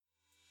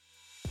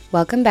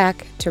Welcome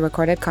back to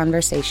Recorded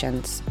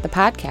Conversations, the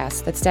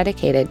podcast that's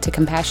dedicated to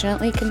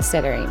compassionately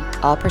considering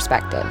all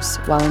perspectives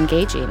while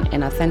engaging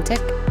in authentic,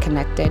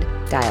 connected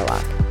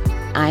dialogue.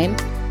 I'm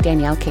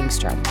Danielle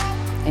Kingstrom,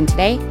 and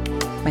today,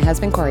 my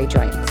husband Corey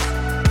joins.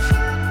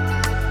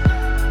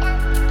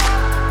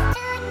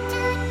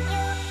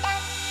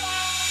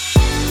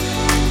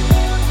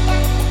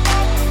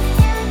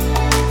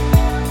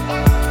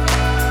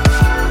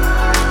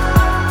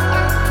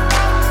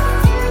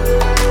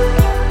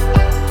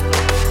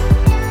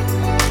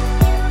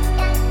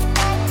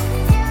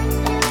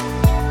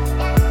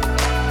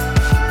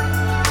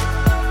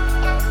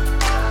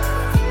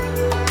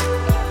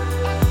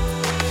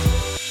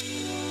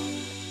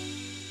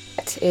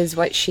 Is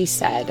what she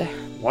said.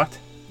 What?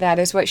 That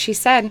is what she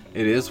said.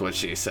 It is what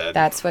she said.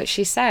 That's what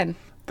she said.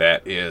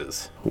 That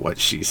is what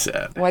she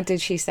said. What did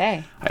she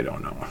say? I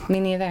don't know. Me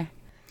neither.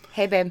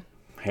 Hey, babe.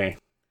 Hey.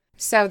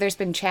 So there's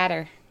been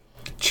chatter.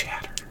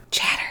 Chatter.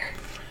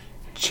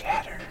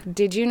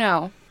 Did you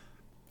know?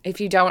 If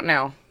you don't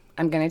know,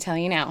 I'm going to tell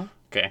you now.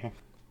 Okay.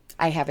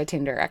 I have a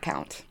Tinder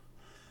account.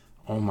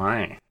 Oh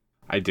my.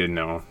 I did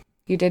know.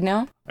 You did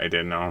know? I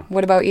did know.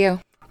 What about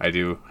you? I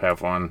do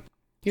have one.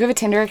 You have a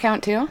Tinder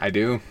account too? I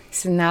do.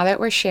 So now that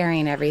we're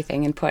sharing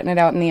everything and putting it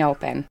out in the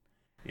open.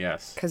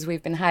 Yes. Because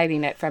we've been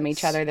hiding it from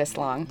each other this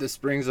long. This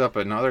brings up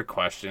another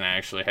question I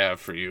actually have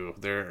for you.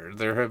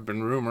 There have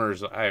been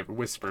rumors,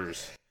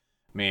 whispers,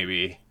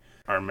 maybe,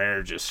 our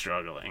marriage is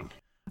struggling.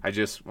 I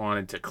just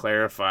wanted to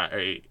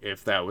clarify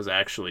if that was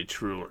actually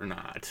true or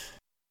not.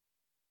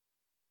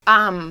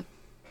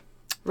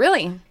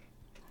 Really?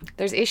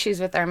 There's issues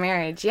with our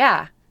marriage,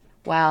 yeah.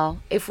 Well,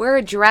 if we're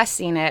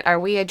addressing it, are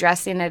we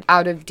addressing it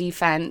out of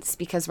defense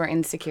because we're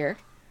insecure?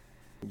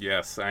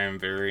 Yes, I am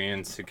very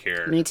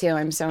insecure. Me too.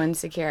 I'm so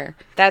insecure.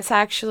 That's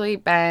actually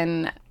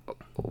been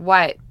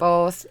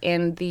both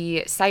in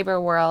the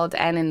cyber world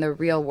and in the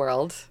real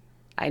world.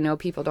 I know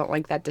people don't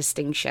like that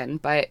distinction,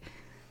 but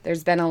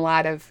there's been a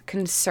lot of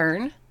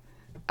concern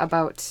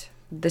about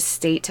the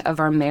state of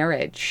our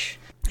marriage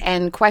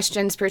and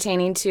questions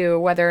pertaining to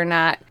whether or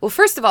not, well,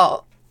 first of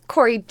all,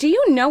 Corey, do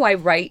you know I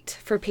write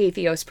for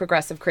Patheos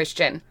Progressive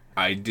Christian?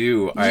 I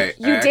do.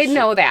 You did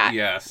know that?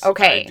 Yes.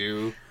 Okay. I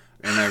do.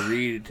 And I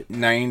read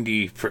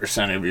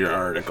 90% of your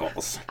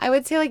articles. I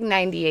would say like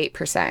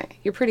 98%.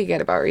 You're pretty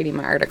good about reading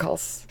my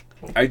articles.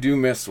 I do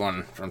miss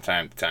one from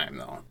time to time,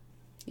 though.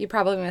 You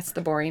probably missed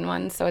the boring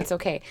ones, so it's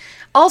okay.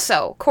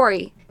 Also,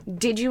 Corey,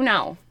 did you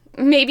know?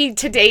 Maybe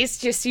today's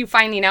just you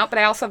finding out, but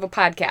I also have a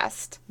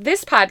podcast.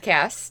 This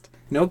podcast.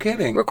 No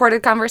kidding.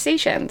 Recorded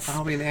Conversations.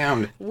 I'll be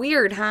damned.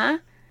 Weird, huh?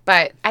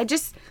 But I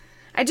just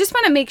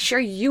want to make sure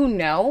you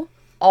know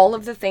all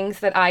of the things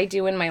that I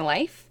do in my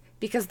life,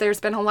 because there's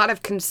been a lot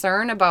of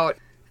concern about,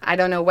 I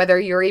don't know whether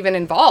you're even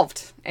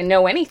involved and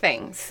know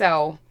anything,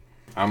 so.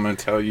 I'm going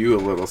to tell you a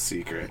little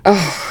secret.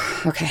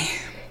 Oh, okay.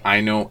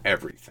 I know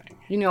everything.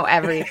 You know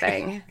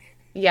everything.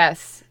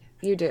 Yes,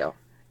 you do.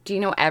 Do you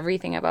know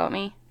everything about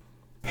me?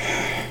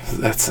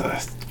 That's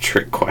a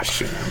trick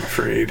question, I'm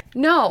afraid.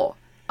 No,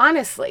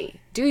 honestly,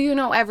 do you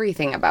know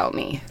everything about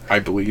me? I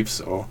believe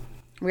so.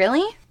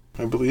 Really?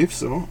 I believe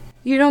so.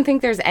 You don't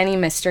think there's any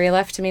mystery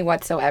left to me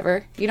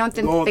whatsoever? You don't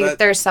think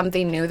there's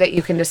something new that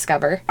you can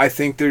discover? I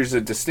think there's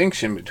a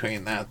distinction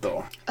between that,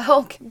 though.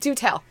 Oh, do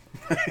tell.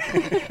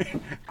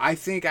 I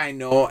think I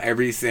know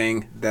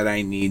everything that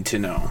I need to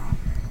know.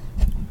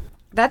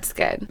 That's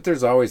good.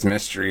 There's always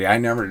mystery.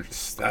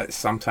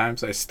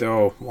 Sometimes I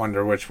still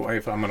wonder which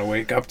wife I'm going to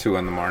wake up to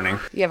in the morning.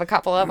 You have a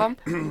couple of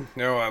them?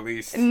 No, at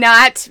least.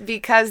 Not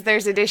because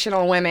there's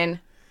additional women.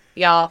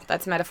 Y'all,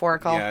 that's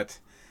metaphorical. Yet.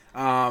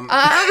 We'll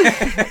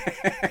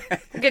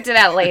get to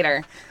that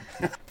later.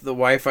 The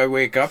wife I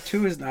wake up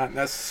to is not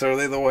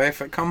necessarily the wife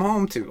I come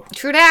home to.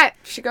 True that.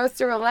 She goes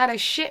through a lot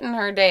of shit in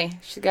her day.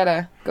 She's got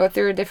to go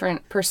through a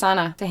different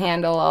persona to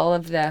handle all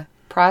of the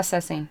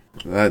processing.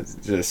 That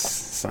just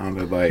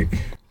sounded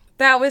like...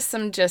 That was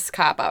some just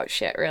cop-out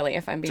shit, really,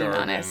 if I'm being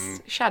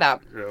honest. Shut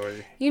up.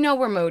 Really? You know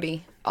we're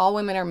moody. All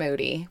women are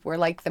moody. We're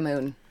like the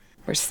moon.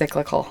 We're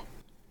cyclical.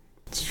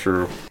 It's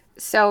true.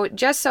 So,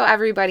 just so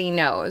everybody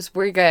knows,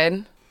 we're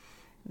good.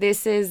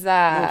 This is,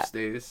 most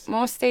days.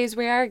 Most days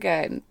we are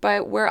good,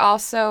 but we're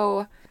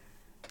also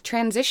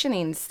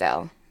transitioning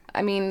still.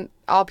 I mean,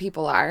 all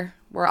people are.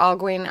 We're all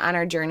going on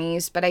our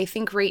journeys, but I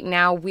think right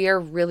now we are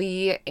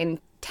really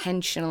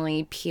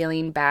intentionally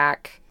peeling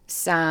back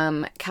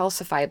some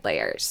calcified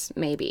layers,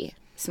 maybe.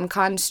 Some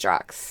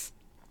constructs.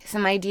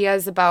 Some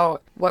ideas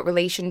about what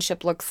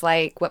relationship looks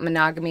like, what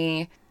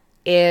monogamy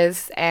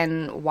is,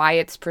 and why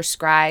it's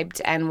prescribed,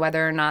 and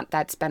whether or not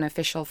that's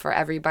beneficial for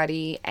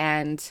everybody,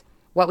 and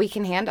what we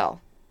can handle,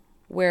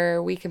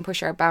 where we can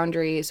push our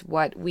boundaries,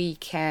 what we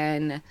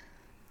can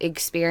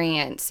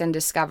experience and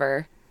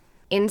discover,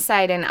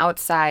 inside and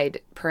outside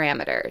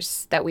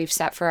parameters that we've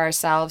set for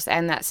ourselves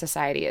and that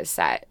society has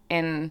set.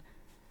 And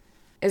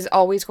is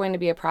always going to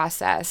be a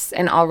process,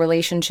 and all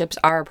relationships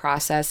are a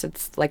process.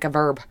 It's like a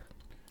verb.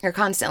 You're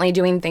constantly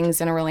doing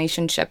things in a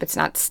relationship. It's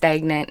not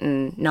stagnant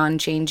and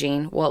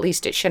non-changing. Well, at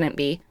least it shouldn't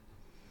be.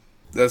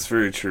 That's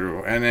very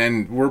true. And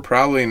then we're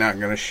probably not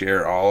going to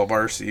share all of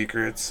our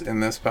secrets in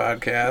this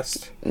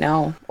podcast.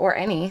 No, or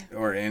any.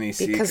 Or any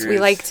secrets. Because we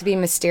like to be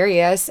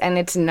mysterious and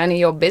it's none of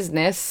your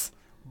business.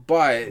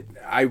 But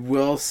I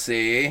will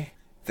say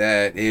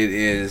that it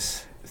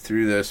is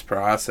through this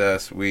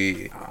process,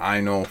 I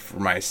know for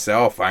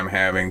myself, I'm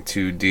having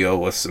to deal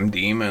with some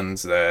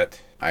demons that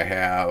I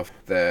have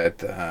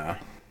that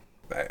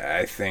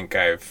I think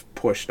I've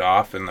pushed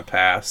off in the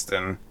past,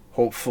 and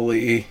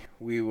hopefully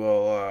we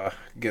will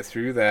get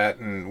through that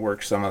and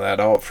work some of that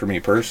out for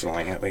me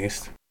personally, at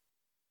least.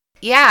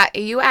 Yeah,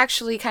 you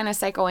actually kind of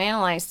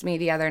psychoanalyzed me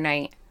the other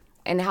night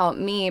and helped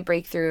me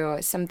break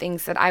through some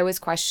things that I was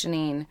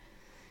questioning.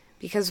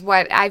 Because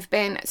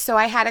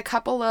I had a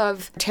couple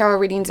of tarot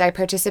readings I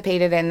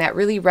participated in that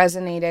really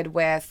resonated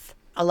with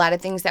a lot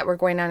of things that were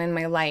going on in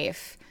my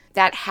life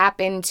that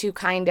happened to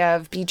kind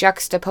of be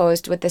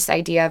juxtaposed with this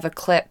idea of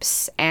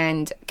eclipse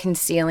and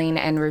concealing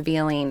and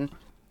revealing.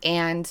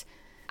 And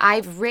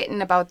I've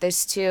written about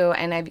this too,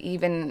 and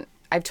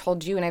I've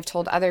told you and I've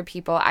told other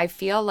people, I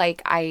feel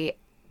like I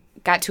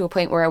got to a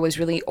point where I was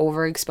really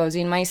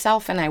overexposing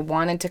myself and I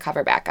wanted to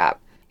cover back up.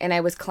 And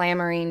I was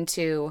clamoring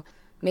to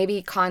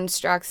maybe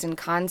constructs and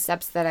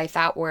concepts that I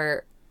thought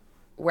were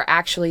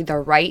actually the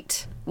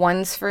right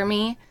ones for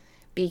me,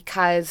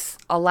 because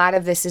a lot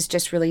of this is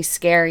just really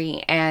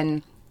scary.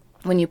 And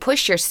when you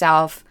push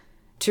yourself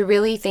to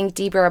really think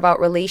deeper about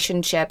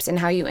relationships and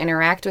how you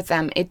interact with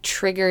them, it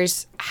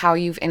triggers how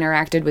you've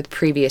interacted with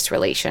previous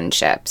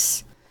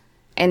relationships.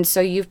 And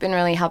so you've been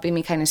really helping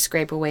me kind of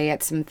scrape away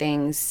at some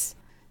things.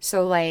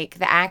 So like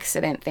the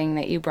accident thing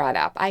that you brought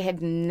up, I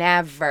had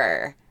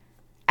never,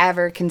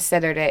 ever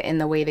considered it in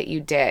the way that you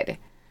did.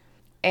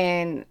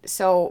 And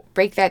so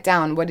break that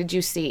down. What did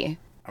you see?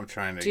 I'm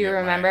trying to. Do you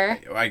remember?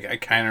 I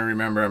kind of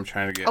remember. I'm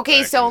trying to get.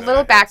 Okay, so a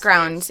little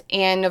background.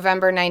 In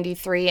November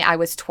 '93, I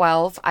was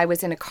 12. I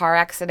was in a car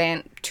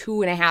accident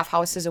 2.5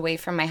 houses away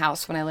from my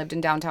house when I lived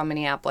in downtown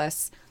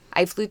Minneapolis.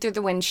 I flew through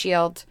the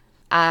windshield.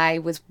 I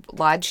was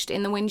lodged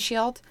in the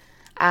windshield.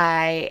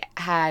 I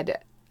had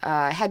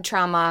head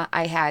trauma.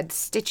 I had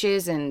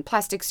stitches and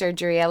plastic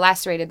surgery. I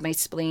lacerated my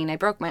spleen. I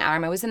broke my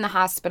arm. I was in the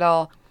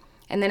hospital,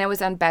 and then I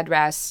was on bed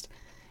rest,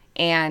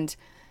 and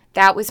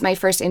that was my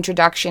first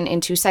introduction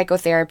into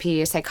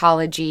psychotherapy,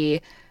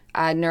 psychology,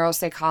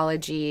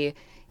 neuropsychology,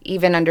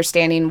 even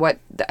understanding what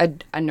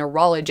a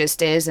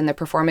neurologist is and the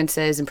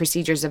performances and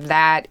procedures of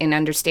that, and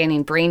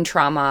understanding brain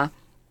trauma,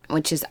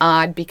 which is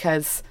odd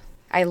because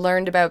I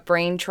learned about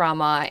brain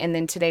trauma, and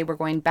then today we're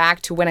going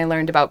back to when I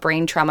learned about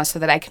brain trauma so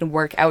that I can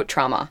work out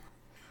trauma.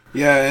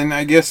 Yeah, and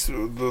I guess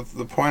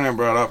the point I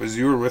brought up is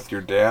you were with your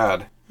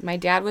dad. My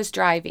dad was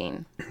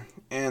driving.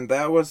 And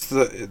that was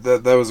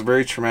that was a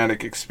very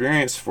traumatic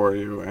experience for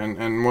you.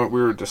 And what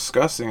we were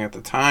discussing at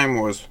the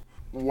time was,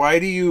 why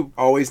do you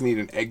always need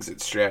an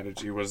exit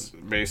strategy, was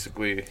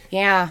basically...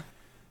 Yeah.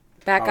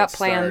 Backup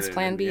plans,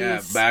 plan Bs.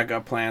 Yeah,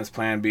 backup plans,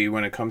 plan B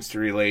when it comes to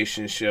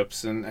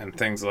relationships and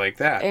things like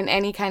that. In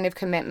any kind of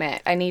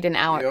commitment, I need an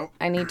out. Yep.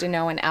 I need to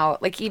know an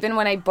out. Like even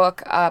when I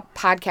book a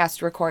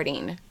podcast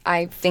recording,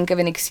 I think of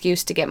an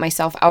excuse to get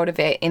myself out of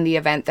it in the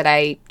event that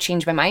I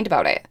change my mind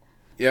about it.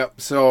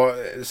 Yep. So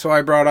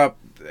I brought up,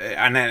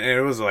 and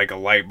it was like a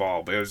light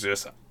bulb. It was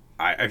just,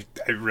 I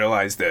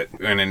realized it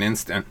in an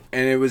instant.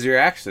 And it was your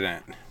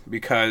accident,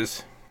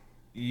 because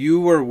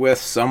you were with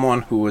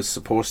someone who was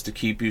supposed to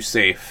keep you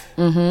safe.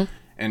 Mm-hmm.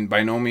 And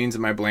by no means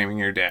am I blaming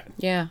your dad.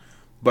 Yeah.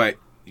 But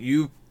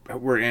you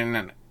were in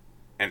an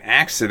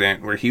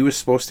accident where he was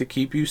supposed to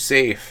keep you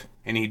safe,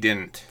 and he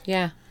didn't.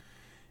 Yeah.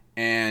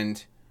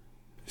 And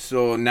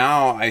so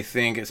now I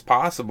think it's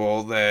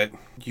possible that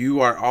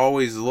you are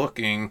always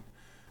looking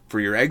for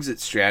your exit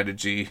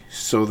strategy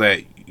so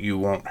that you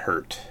won't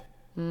hurt.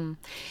 You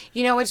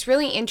know, what's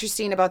really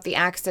interesting about the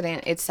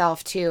accident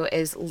itself, too,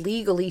 is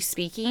legally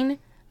speaking,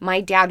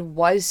 my dad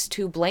was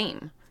to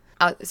blame.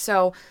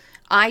 So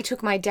I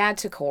took my dad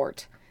to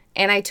court,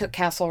 and I took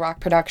Castle Rock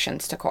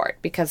Productions to court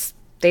because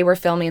they were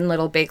filming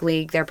Little Big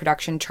League. Their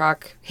production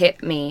truck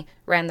hit me,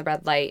 ran the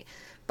red light.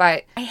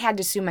 But I had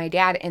to sue my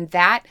dad, and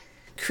that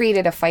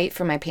created a fight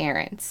for my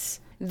parents.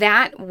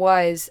 That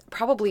was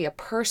probably a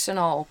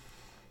personal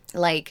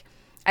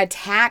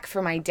attack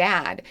for my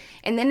dad.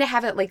 And then to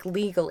have it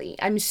legally,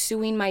 I'm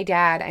suing my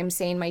dad. I'm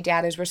saying my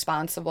dad is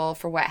responsible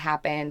for what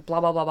happened, blah,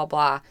 blah, blah, blah,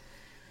 blah.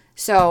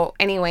 So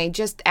anyway,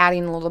 just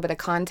adding a little bit of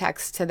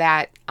context to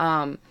that.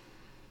 I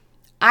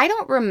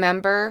don't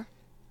remember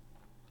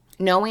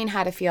knowing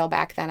how to feel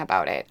back then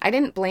about it. I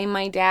didn't blame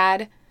my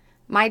dad.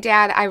 My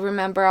dad, I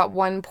remember at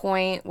one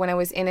point when I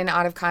was in and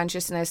out of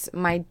consciousness,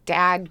 my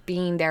dad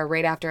being there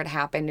right after it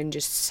happened and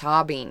just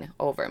sobbing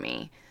over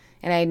me.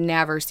 And I had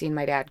never seen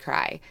my dad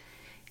cry.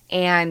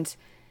 And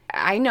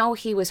I know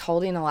he was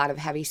holding a lot of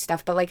heavy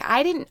stuff, but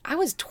I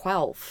was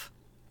 12.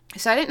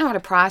 So I didn't know how to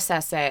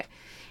process it.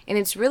 And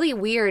it's really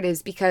weird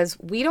is because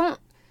when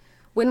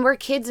we're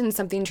kids and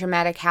something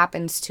traumatic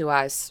happens to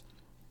us,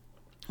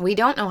 we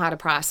don't know how to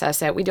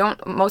process it.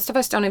 Most of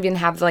us don't even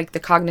have like the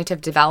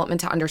cognitive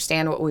development to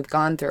understand what we've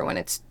gone through when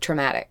it's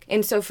traumatic.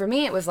 And so for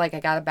me, it was like I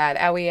got a bad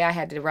owie. I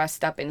had to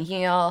rest up and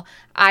heal.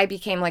 I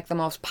became like the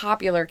most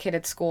popular kid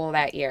at school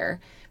that year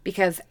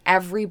because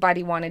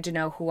everybody wanted to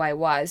know who I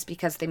was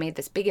because they made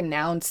this big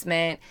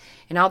announcement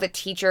and all the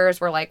teachers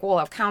were like, we'll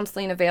have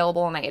counseling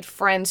available. And I had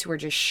friends who were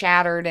just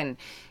shattered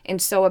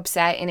and so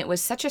upset. And it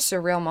was such a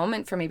surreal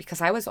moment for me because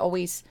I was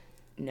always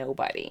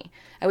nobody.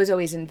 I was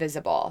always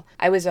invisible.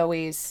 I was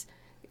always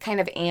kind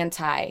of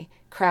anti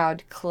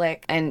crowd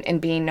clique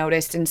and being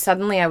noticed. And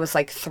suddenly I was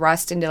like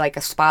thrust into like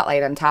a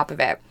spotlight on top of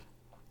it.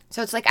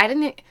 So it's like I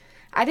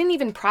didn't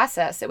even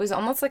process. It was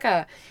almost like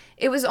a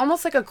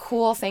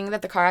cool thing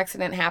that the car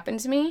accident happened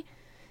to me.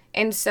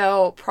 And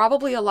so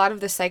probably a lot of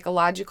the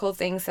psychological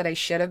things that I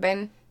should have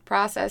been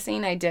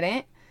processing, I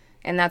didn't.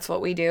 And that's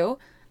what we do.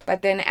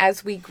 But then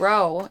as we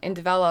grow and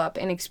develop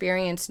and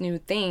experience new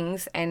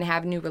things and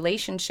have new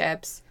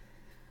relationships,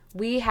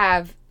 we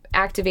have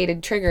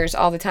activated triggers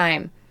all the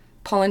time,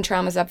 pulling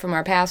traumas up from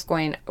our past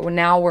going, well,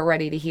 now we're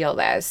ready to heal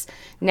this.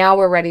 Now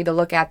we're ready to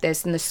look at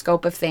this in the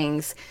scope of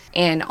things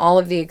and all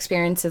of the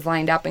experiences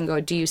lined up and go,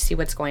 do you see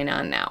what's going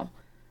on now?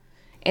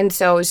 And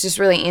so it's just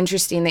really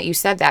interesting that you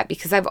said that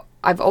because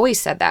I've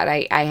always said that.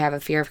 I have a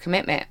fear of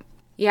commitment.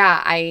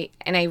 Yeah, I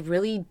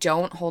really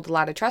don't hold a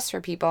lot of trust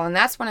for people. And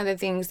that's one of the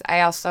things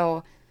I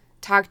also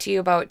talk to you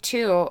about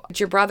too.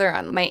 Your brother,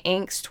 my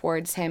angst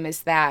towards him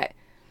is that,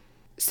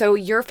 so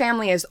your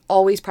family has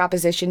always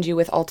propositioned you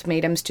with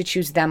ultimatums to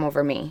choose them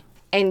over me.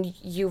 And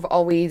you've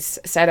always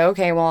said,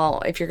 okay,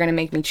 well, if you're going to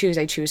make me choose,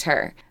 I choose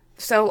her.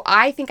 So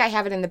I think I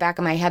have it in the back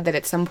of my head that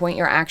at some point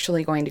you're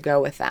actually going to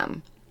go with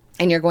them.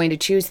 And you're going to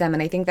choose them.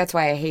 And I think that's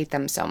why I hate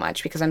them so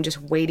much, because I'm just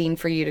waiting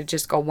for you to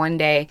just go one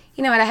day,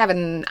 you know what, I've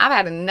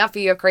had enough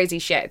of your crazy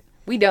shit.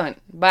 We done.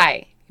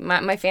 Bye.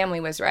 My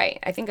family was right.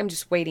 I think I'm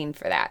just waiting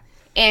for that.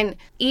 And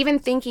even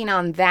thinking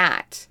on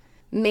that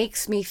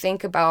makes me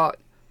think about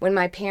when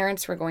my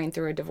parents were going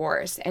through a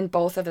divorce and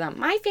both of them,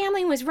 my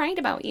family was right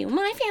about you.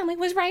 My family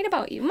was right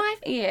about you.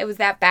 It was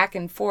that back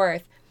and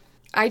forth.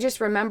 I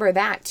just remember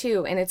that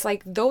too. And it's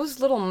like those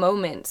little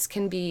moments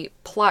can be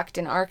plucked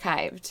and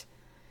archived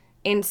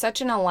in such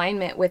an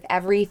alignment with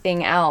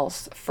everything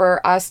else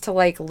for us to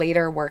like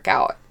later work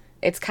out.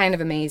 It's kind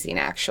of amazing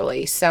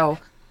actually. So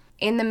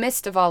in the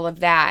midst of all of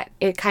that,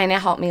 it kind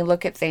of helped me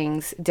look at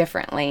things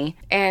differently.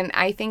 And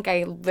I think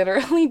I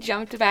literally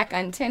jumped back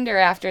on Tinder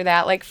after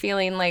that, like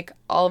feeling like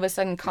all of a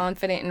sudden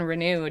confident and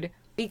renewed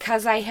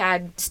because I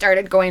had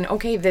started going,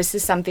 okay, this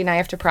is something I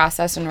have to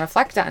process and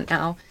reflect on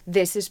now.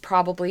 This is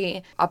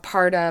probably a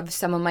part of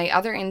some of my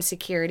other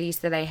insecurities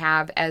that I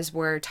have as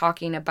we're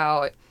talking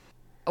about.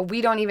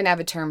 We don't even have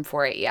a term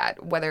for it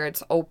yet, whether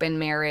it's open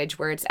marriage,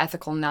 where it's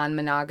ethical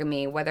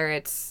non-monogamy, whether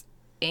it's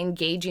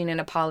engaging in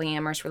a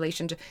polyamorous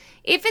relationship.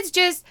 If it's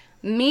just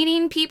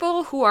meeting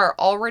people who are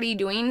already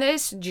doing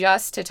this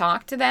just to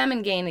talk to them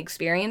and gain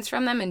experience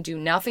from them and do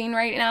nothing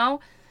right now,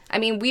 I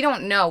mean, we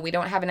don't know. We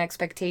don't have an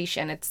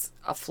expectation. It's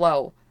a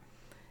flow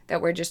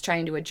that we're just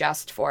trying to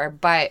adjust for.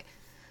 But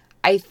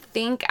I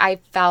think I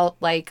felt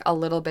like a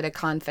little bit of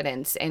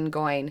confidence in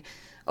going,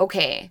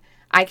 okay,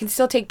 I can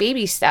still take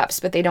baby steps,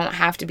 but they don't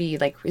have to be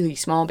like really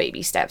small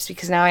baby steps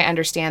because now I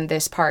understand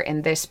this part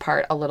and this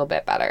part a little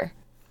bit better.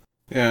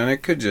 Yeah, and it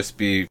could just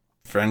be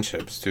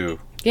friendships too.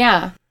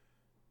 Yeah.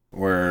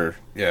 Where,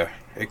 yeah,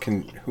 it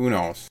can, who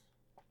knows?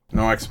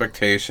 No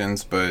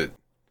expectations, but,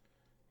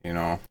 you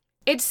know.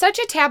 It's such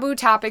a taboo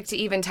topic to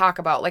even talk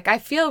about. Like, I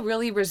feel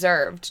really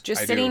reserved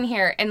just sitting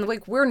here. And,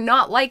 like, we're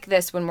not like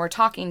this when we're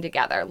talking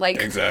together. Like,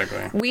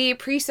 exactly. We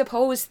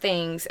presuppose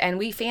things and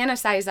we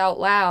fantasize out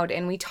loud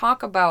and we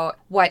talk about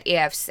what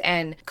ifs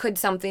and could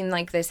something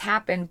like this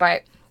happen.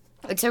 But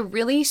it's a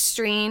really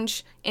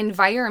strange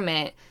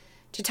environment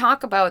to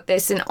talk about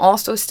this and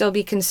also still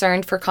be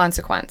concerned for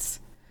consequence.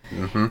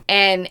 Mm-hmm.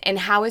 And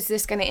how is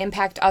this going to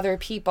impact other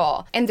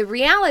people? And the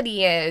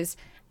reality is,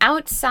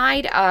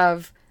 outside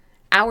of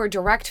our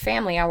direct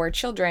family, our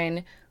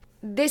children,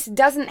 this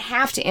doesn't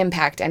have to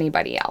impact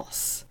anybody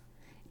else.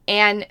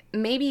 And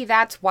maybe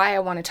that's why I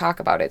want to talk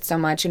about it so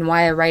much and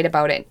why I write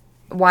about it.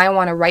 Why I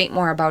want to write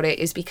more about it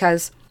is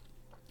because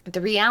the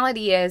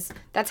reality is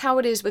that's how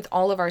it is with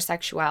all of our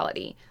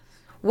sexuality.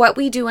 What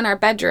we do in our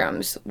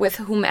bedrooms with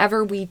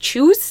whomever we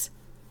choose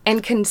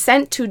and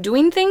consent to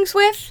doing things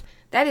with,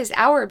 that is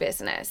our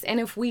business. And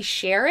if we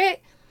share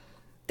it,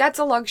 that's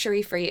a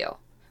luxury for you.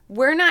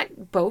 We're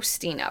not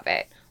boasting of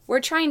it. We're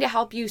trying to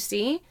help you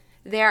see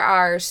there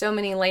are so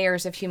many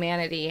layers of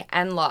humanity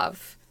and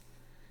love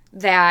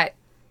that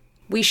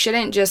we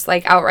shouldn't just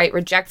like outright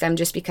reject them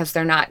just because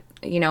they're not,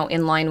 you know,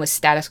 in line with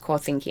status quo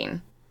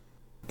thinking.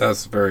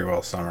 That's very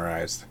well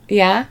summarized.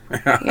 Yeah?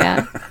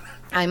 Yeah.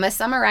 I'm a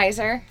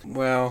summarizer.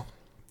 Well,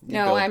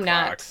 no, I'm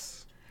not.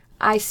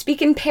 I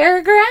speak in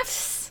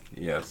paragraphs.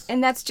 Yes.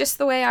 And that's just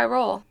the way I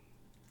roll.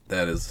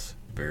 That is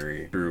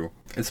very true.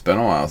 It's been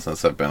a while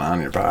since I've been on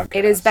your podcast.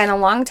 It has been a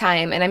long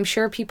time, and I'm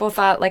sure people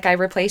thought like I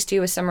replaced you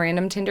with some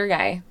random Tinder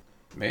guy.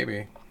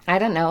 Maybe. I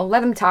don't know.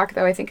 Let them talk,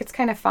 though. I think it's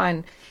kind of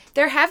fun.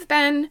 There have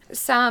been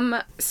some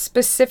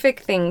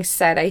specific things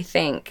said, I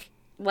think,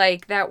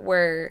 like that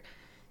were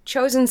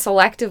chosen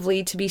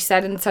selectively to be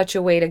said in such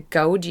a way to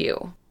goad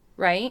you,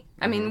 right?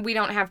 I mean, we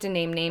don't have to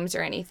name names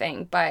or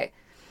anything, but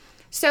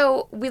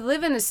so we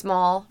live in a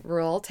small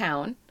rural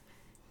town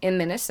in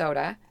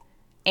Minnesota,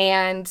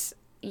 and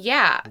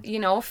yeah,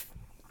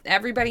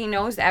 everybody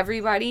knows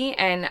everybody,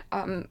 and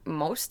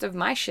most of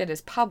my shit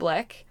is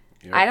public.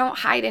 Yep. I don't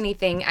hide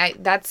anything.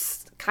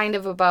 That's kind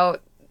of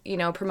about,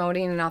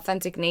 promoting an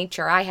authentic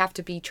nature. I have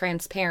to be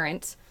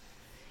transparent,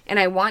 and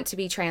I want to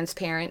be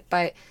transparent,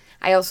 but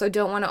I also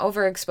don't want to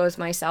overexpose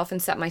myself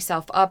and set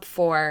myself up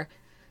for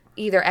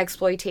either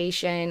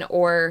exploitation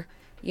or,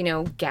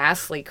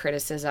 ghastly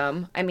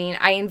criticism. I mean,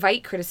 I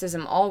invite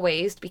criticism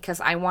always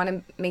because I want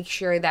to make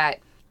sure that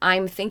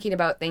I'm thinking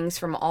about things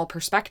from all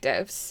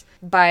perspectives.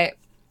 But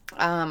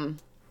I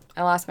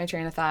lost my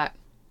train of thought.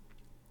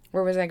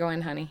 Where was I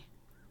going, honey?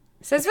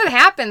 So that's what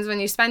happens when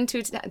you spend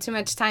too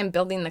much time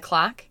building the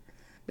clock.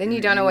 Then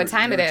you don't know what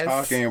time it is.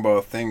 Talking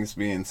about things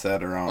being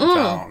said around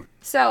town.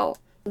 So,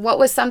 what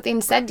was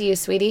something said to you,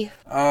 sweetie?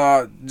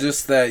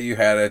 Just that you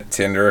had a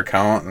Tinder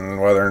account and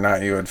whether or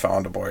not you had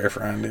found a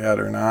boyfriend yet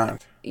or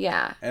not.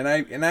 Yeah. And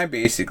I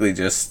basically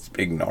just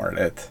ignored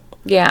it.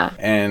 Yeah.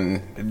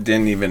 And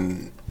didn't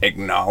even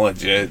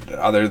acknowledge it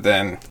other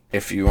than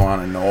if you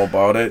want to know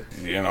about it,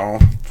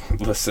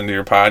 listen to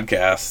your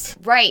podcast.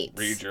 Right.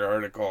 Read your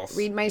articles.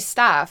 Read my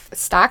stuff.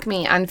 Stalk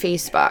me on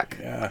Facebook.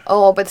 Yeah.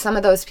 Oh, but some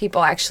of those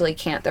people actually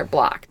can't. They're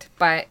blocked.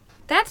 But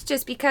that's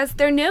just because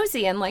they're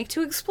nosy and like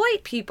to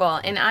exploit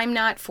people. And I'm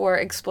not for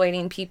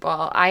exploiting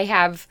people.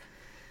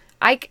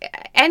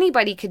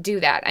 Anybody could do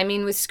that. I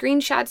mean, with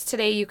screenshots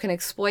today, you can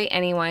exploit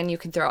anyone. You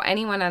can throw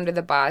anyone under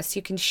the bus.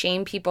 You can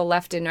shame people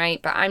left and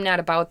right. But I'm not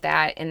about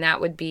that. And that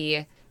would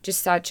be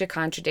just such a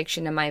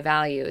contradiction to my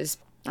values.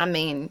 I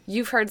mean,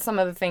 you've heard some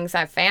of the things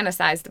I've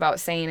fantasized about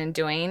saying and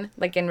doing,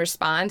 like in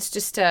response,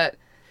 just to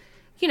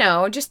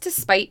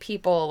spite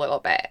people a little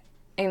bit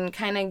and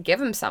kind of give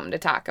them something to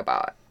talk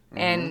about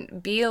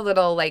and be a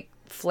little like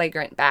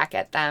flagrant back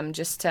at them,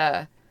 just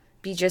to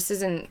be just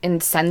as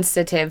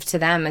insensitive to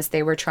them as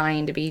they were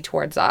trying to be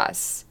towards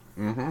us.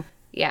 Mm-hmm.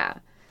 Yeah.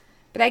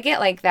 But I get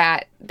like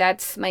that.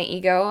 That's my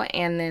ego.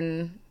 And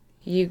then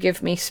you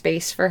give me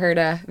space for her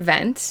to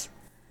vent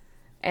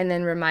and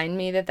then remind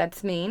me that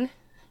that's mean.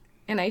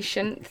 And I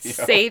shouldn't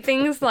say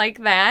things like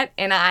that.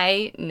 And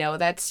I know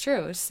that's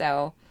true.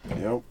 So,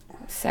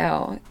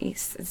 So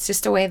it's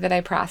just a way that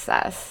I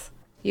process.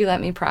 You let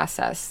me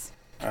process.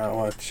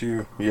 I'll let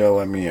you yell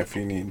at me if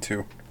you need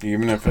to,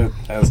 even if it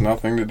has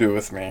nothing to do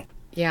with me.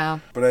 Yeah.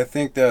 But I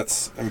think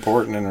that's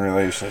important in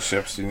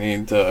relationships. You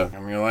need to,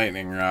 I'm your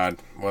lightning rod,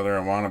 whether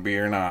I want to be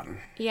or not.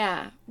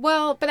 Yeah.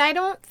 Well, but I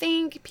don't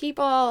think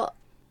people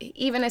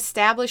even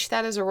establish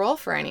that as a role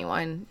for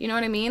anyone. You know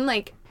what I mean?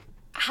 Like,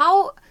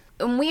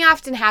 and we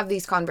often have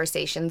these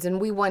conversations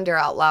and we wonder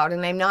out loud,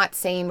 and I'm not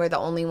saying we're the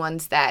only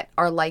ones that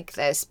are like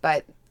this,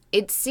 but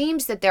it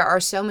seems that there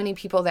are so many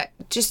people that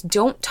just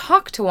don't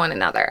talk to one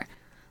another.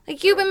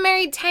 Like, you've been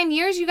married 10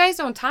 years, you guys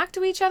don't talk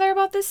to each other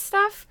about this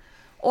stuff?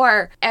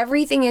 Or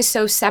everything is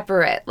so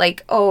separate.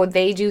 Like, oh,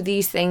 they do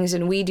these things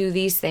and we do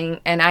these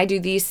things and I do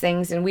these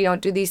things and we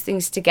don't do these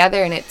things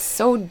together. And it's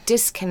so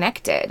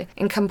disconnected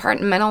and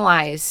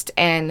compartmentalized.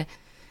 And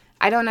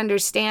I don't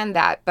understand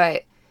that.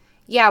 But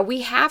yeah,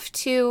 we have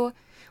to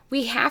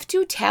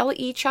tell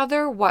each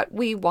other what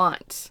we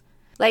want.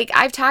 Like,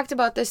 I've talked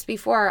about this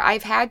before.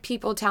 I've had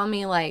people tell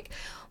me like,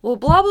 well,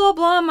 blah, blah,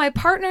 blah, my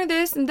partner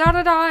this and da,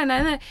 da,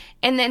 da.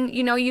 And then,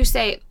 you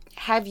say,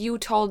 have you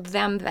told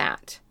them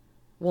that?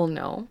 Well,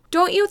 no.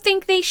 Don't you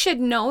think they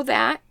should know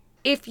that?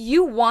 If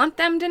you want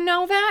them to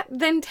know that,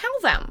 then tell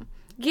them.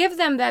 Give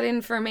them that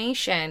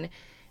information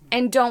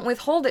and don't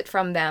withhold it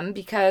from them,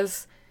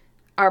 because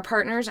our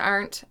partners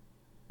aren't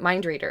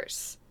mind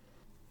readers.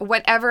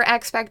 Whatever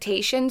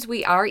expectations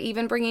we are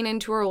even bringing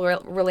into a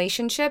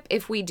relationship,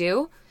 if we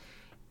do,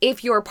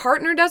 if your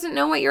partner doesn't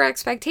know what your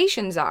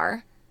expectations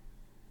are,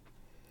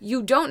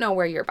 you don't know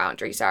where your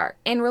boundaries are.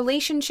 And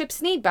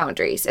relationships need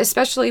boundaries,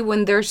 especially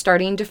when they're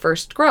starting to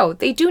first grow.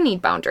 They do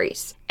need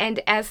boundaries. And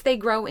as they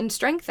grow and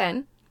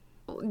strengthen,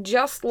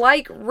 just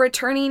like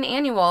returning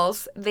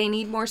annuals, they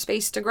need more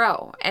space to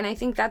grow. And I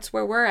think that's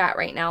where we're at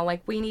right now.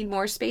 Like, we need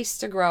more space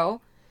to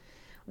grow.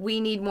 We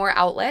need more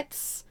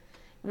outlets.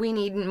 We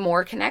need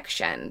more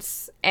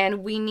connections.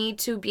 And we need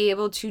to be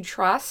able to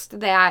trust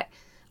that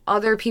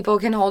other people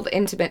can hold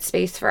intimate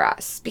space for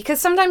us.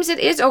 Because sometimes it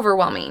is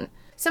overwhelming.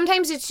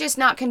 Sometimes it's just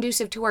not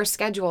conducive to our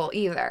schedule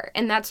either,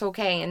 and that's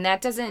okay, and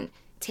that doesn't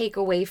take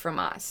away from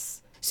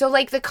us. So,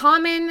 like, the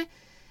common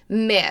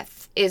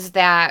myth is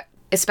that,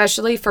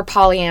 especially for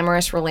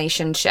polyamorous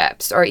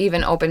relationships or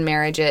even open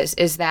marriages,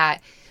 is that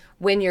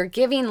when you're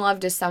giving love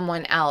to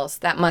someone else,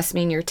 that must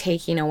mean you're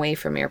taking away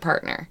from your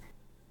partner,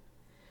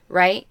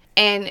 right?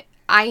 And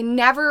I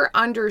never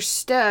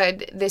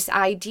understood this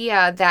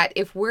idea that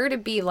if we're to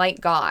be like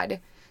God,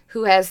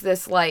 who has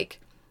this, like,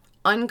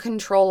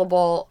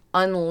 uncontrollable,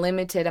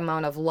 unlimited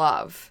amount of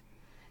love,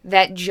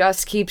 that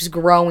just keeps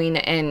growing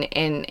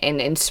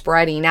and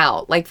spreading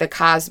out like the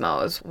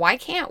cosmos. Why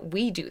can't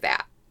we do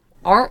that?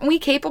 Aren't we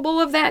capable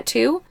of that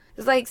too?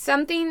 It's like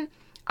something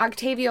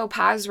Octavio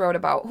Paz wrote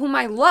about, whom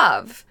I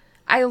love.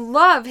 I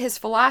love his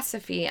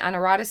philosophy on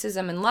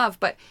eroticism and love,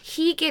 but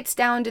he gets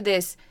down to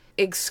this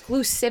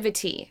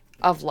exclusivity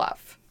of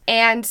love.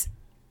 And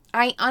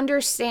I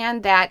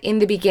understand that in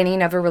the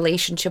beginning of a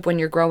relationship when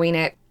you're growing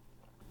it,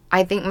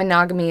 I think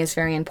monogamy is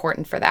very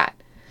important for that,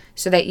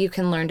 so that you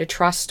can learn to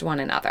trust one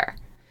another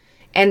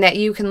and that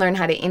you can learn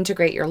how to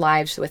integrate your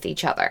lives with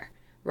each other,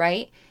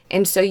 right?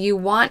 And so you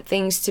want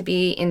things to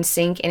be in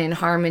sync and in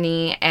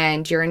harmony,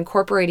 and you're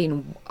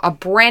incorporating a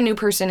brand new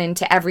person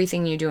into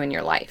everything you do in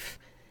your life.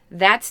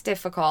 That's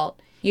difficult.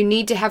 You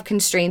need to have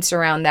constraints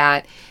around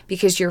that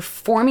because you're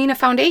forming a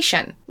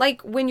foundation.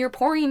 Like when you're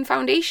pouring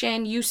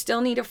foundation, you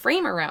still need a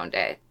frame around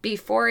it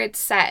before it's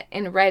set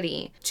and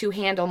ready to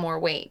handle more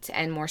weight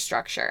and more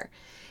structure.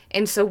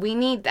 And so we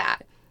need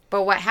that.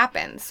 But what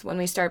happens when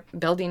we start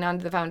building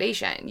onto the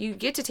foundation? You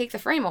get to take the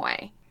frame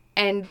away.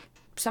 And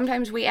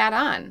sometimes we add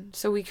on.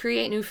 So we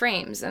create new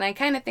frames. And I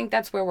kind of think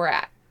that's where we're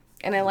at.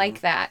 And I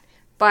like that.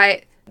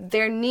 But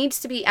there needs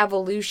to be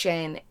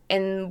evolution.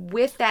 And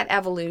with that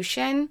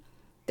evolution,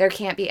 there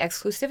can't be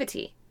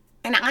exclusivity.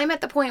 And I'm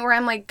at the point where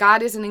I'm like,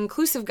 God is an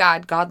inclusive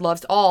God. God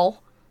loves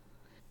all.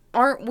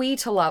 Aren't we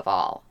to love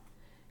all?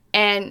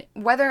 And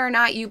whether or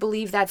not you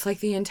believe that's like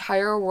the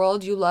entire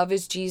world you love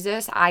is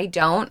Jesus, I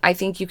don't. I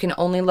think you can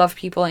only love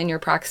people in your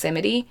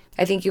proximity.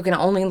 I think you can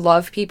only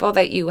love people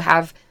that you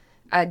have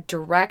a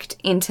direct,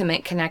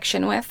 intimate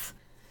connection with.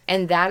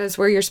 And that is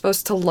where you're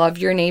supposed to love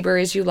your neighbor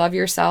as you love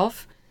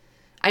yourself.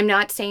 I'm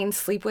not saying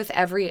sleep with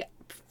every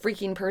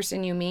freaking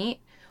person you meet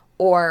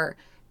or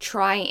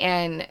try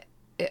and,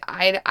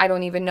 I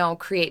don't even know,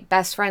 create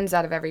best friends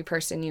out of every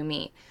person you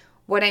meet.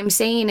 What I'm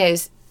saying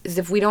is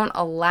if we don't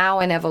allow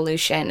an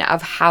evolution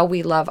of how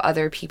we love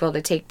other people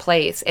to take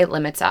place, it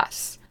limits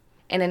us.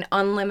 And an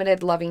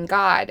unlimited loving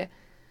God,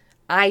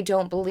 I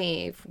don't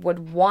believe,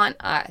 would want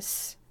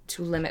us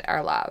to limit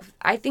our love.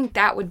 I think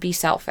that would be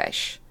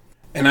selfish.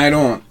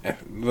 And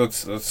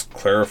let's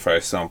clarify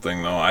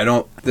something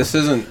though. This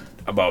isn't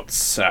about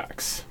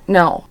sex.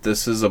 No.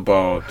 This is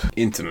about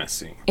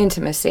intimacy.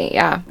 Intimacy,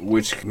 yeah.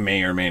 Which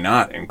may or may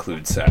not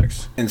include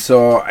sex. And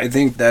so I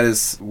think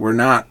we're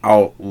not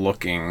out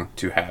looking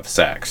to have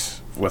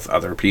sex with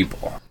other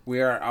people. We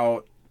are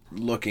out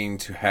looking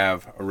to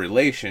have a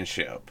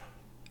relationship.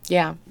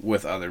 Yeah.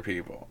 With other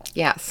people.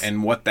 Yes.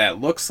 And what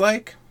that looks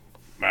like,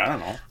 I don't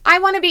know. I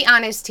want to be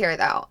honest here,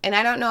 though, and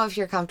I don't know if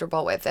you're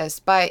comfortable with this,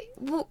 but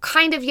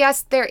kind of,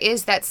 yes, there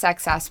is that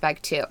sex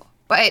aspect, too.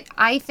 But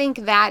I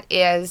think that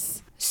is...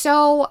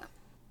 So,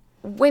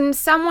 when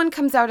someone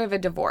comes out of a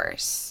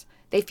divorce,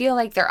 they feel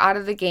like they're out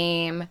of the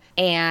game,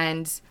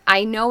 and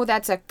I know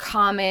that's a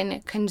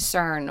common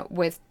concern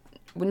with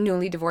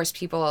newly divorced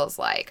people is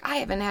like, I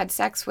haven't had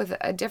sex with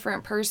a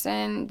different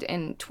person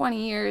in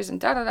 20 years, and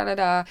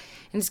da-da-da-da-da,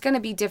 and it's going to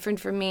be different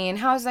for me, and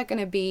how is that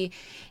going to be?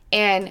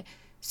 And...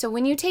 So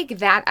when you take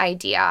that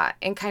idea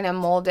and kind of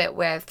mold it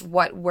with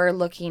what we're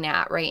looking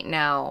at right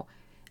now,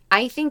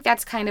 I think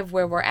that's kind of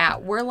where we're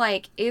at. We're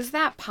like, is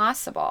that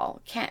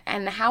possible?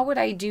 And how would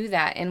I do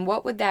that? And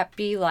what would that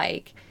be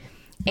like?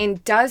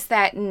 And does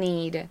that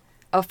need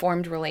a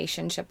formed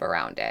relationship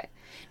around it?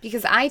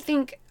 Because I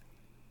think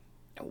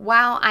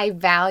while I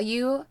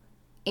value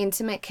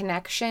intimate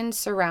connection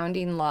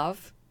surrounding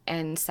love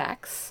and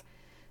sex,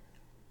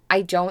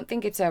 I don't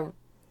think it's a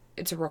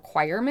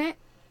requirement.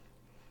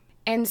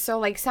 And so,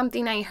 like,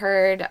 something I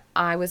heard,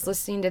 I was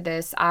listening to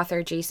this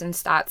author, Jason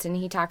Stotts, and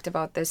he talked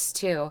about this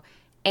too.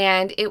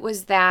 And it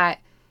was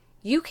that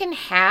you can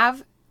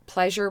have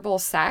pleasurable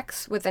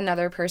sex with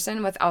another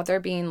person without there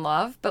being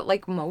love. But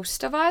like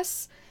most of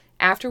us,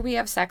 after we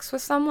have sex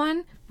with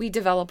someone, we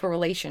develop a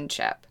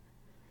relationship.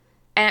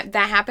 And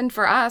that happened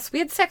for us. We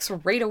had sex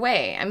right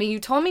away. I mean, you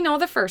told me no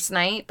the first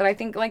night, but I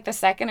think like the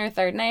second or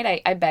third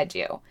night, I bed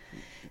you.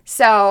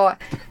 So,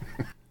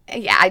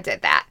 yeah, I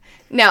did that.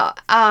 No,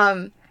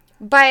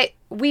 but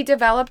we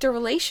developed a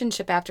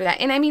relationship after that.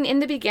 And I mean, in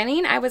the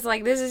beginning, I was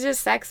like, this is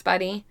just sex,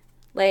 buddy.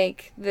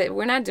 Like,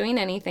 we're not doing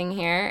anything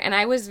here. And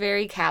I was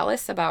very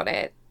callous about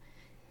it.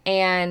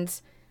 And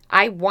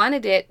I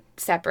wanted it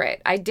separate.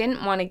 I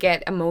didn't want to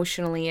get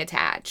emotionally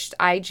attached.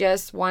 I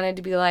just wanted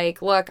to be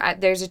like, look,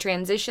 there's a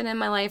transition in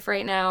my life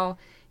right now.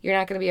 You're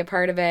not going to be a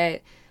part of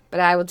it.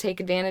 But I will take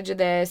advantage of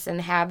this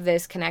and have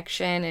this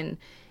connection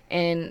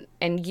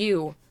and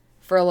you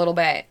for a little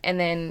bit. And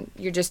then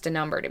you're just a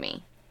number to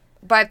me.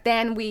 But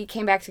then we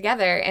came back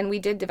together and we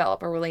did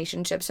develop a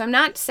relationship. So I'm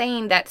not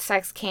saying that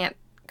sex can't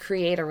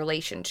create a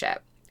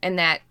relationship and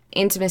that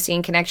intimacy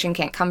and connection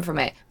can't come from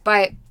it.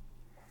 But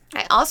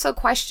I also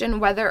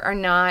question whether or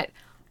not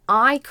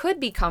I could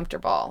be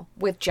comfortable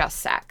with just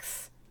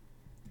sex.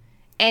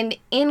 And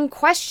in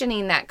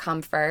questioning that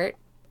comfort,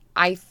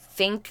 I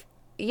think,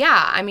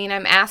 yeah, I mean,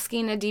 I'm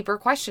asking a deeper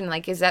question.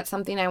 Like, is that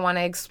something I want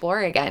to explore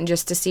again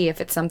just to see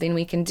if it's something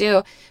we can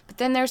do? But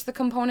then there's the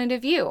component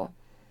of you.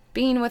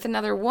 Being with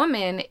another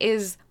woman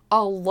is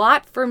a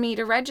lot for me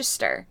to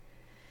register.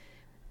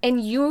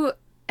 And you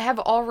have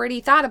already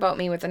thought about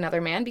me with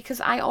another man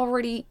because I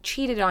already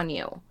cheated on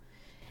you.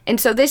 And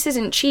so this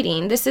isn't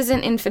cheating. This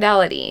isn't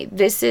infidelity.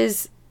 This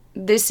is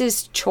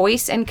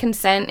choice and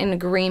consent and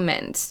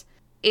agreement.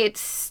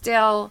 It's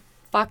still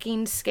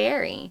fucking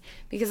scary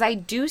because I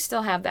do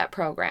still have that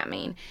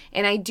programming,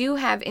 and I do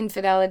have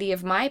infidelity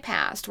of my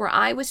past where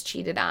I was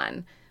cheated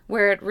on,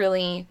 where it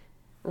really,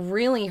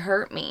 really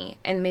hurt me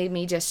and made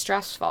me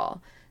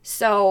distrustful.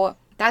 So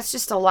that's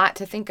just a lot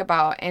to think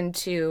about and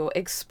to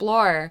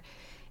explore.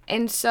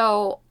 And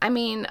so, I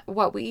mean,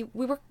 what we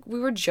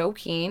were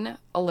joking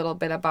a little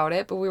bit about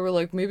it, but we were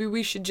like, maybe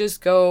we should just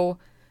go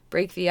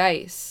break the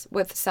ice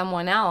with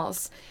someone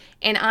else.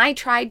 And I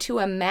tried to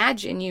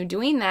imagine you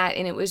doing that,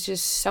 and it was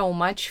just so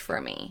much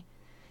for me.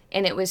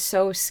 And it was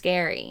so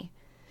scary.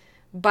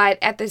 But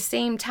at the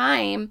same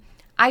time,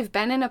 I've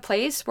been in a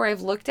place where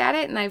I've looked at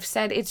it and I've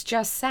said, it's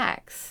just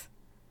sex.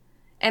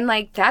 And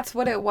like, that's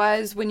what it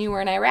was when you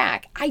were in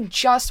Iraq. I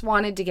just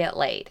wanted to get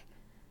laid.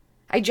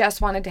 I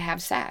just wanted to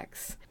have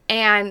sex.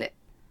 And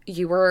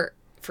you were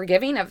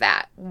forgiving of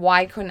that.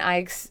 Why couldn't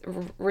I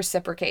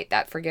reciprocate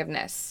that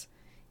forgiveness?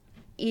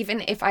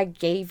 Even if I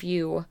gave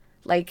you,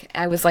 like,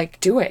 I was like,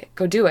 do it.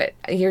 Go do it.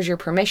 Here's your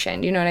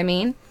permission. You know what I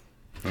mean?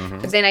 Mm-hmm.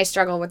 But then I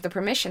struggle with the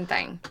permission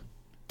thing.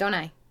 Don't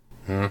I?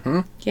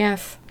 Mm-hmm.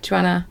 Yes. Do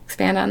you want to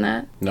expand on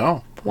that?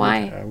 No. Why?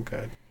 I'm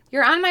good.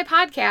 You're on my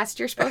podcast.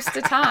 You're supposed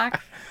to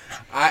talk.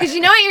 Because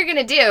you know what you're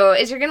going to do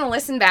is you're going to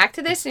listen back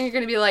to this and you're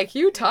going to be like,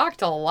 you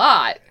talked a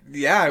lot.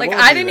 Yeah, like,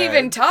 I didn't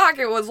even talk.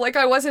 It was like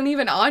I wasn't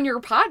even on your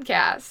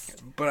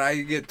podcast. But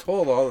I get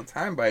told all the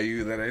time by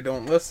you that I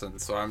don't listen,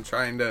 so I'm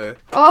trying to...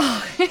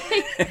 Oh,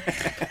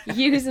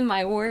 using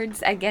my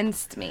words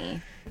against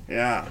me.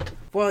 Yeah.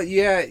 Well,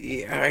 yeah,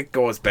 it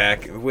goes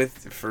back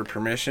for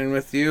permission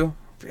with you.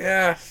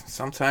 Yeah,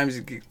 sometimes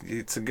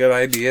it's a good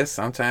idea,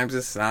 sometimes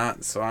it's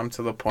not. So I'm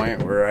to the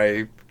point where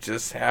I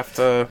just have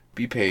to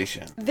be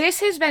patient.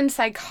 This has been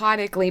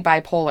psychotically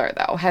bipolar,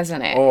 though,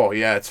 hasn't it? Oh,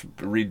 yeah, it's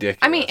ridiculous.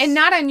 I mean, and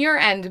not on your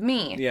end,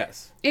 me.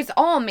 Yes. It's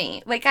all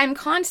me. Like, I'm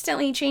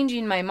constantly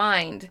changing my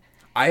mind.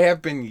 I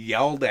have been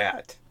yelled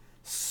at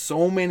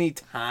so many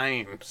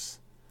times.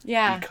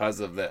 Yeah.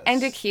 Because of this.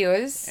 And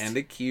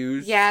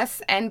accused.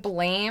 Yes, and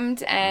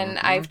blamed. And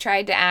I've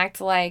tried to act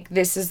like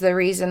this is the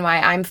reason why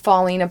I'm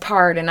falling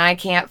apart and I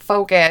can't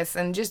focus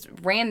and just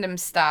random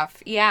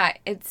stuff. Yeah,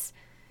 it's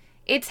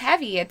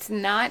heavy. It's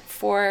not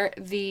for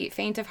the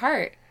faint of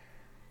heart.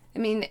 I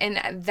mean,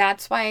 and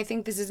that's why I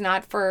think this is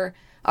not for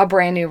a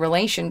brand new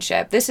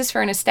relationship. This is for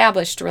an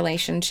established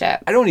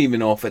relationship. I don't even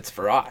know if it's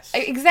for us.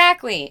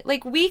 Exactly.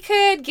 Like, we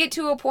could get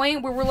to a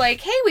point where we're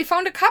like, hey, we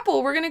found a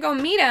couple. We're going to go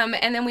meet them.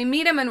 And then we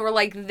meet them and we're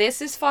like,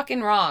 this is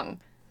fucking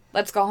wrong.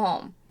 Let's go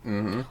home.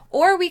 Mm-hmm.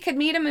 Or we could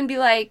meet them and be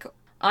like,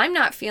 I'm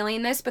not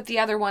feeling this, but the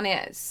other one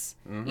is.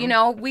 Mm-hmm. You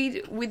know,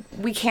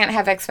 we can't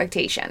have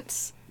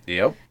expectations.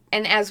 Yep.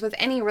 And as with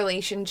any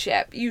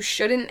relationship, you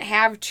shouldn't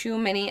have too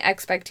many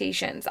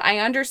expectations. I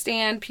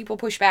understand people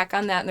push back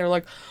on that and they're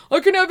like,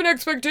 I can have an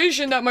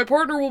expectation that my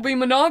partner will be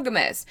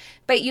monogamous.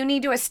 But you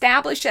need to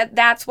establish that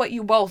that's what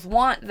you both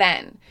want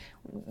then.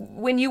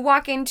 When you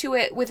walk into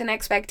it with an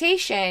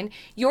expectation,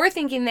 you're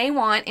thinking they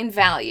want and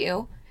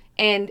value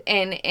and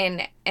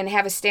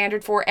have a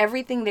standard for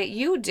everything that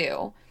you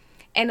do.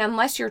 And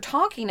unless you're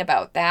talking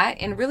about that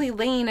and really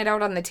laying it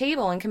out on the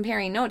table and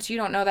comparing notes, you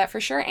don't know that for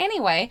sure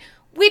anyway.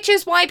 Which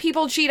is why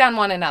people cheat on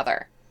one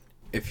another.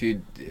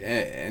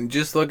 And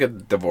just look at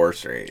the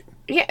divorce rate.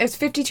 Yeah, it's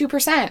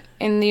 52%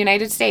 in the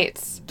United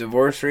States.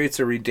 Divorce rates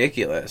are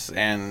ridiculous.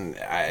 And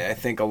I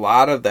think a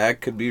lot of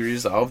that could be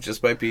resolved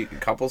just by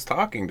couples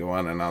talking to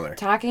one another.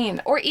 Talking,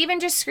 or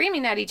even just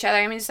screaming at each other.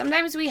 I mean,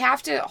 sometimes we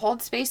have to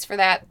hold space for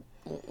that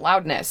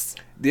loudness.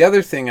 The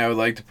other thing I would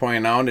like to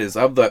point out is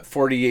of that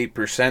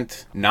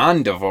 48%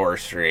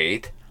 non-divorce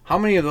rate, how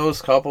many of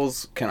those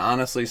couples can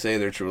honestly say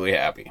they're truly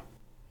happy?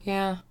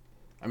 Yeah.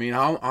 I mean,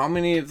 how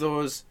many of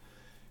those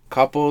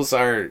couples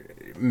are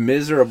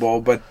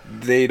miserable, but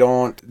they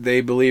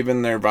believe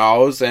in their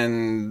vows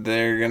and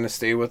they're going to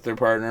stay with their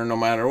partner no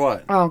matter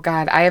what? Oh,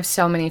 God. I have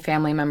so many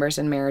family members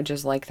in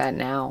marriages like that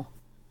now.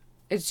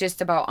 It's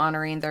just about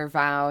honoring their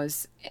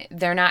vows.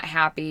 They're not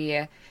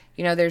happy.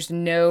 You know, there's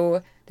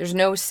no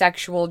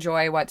sexual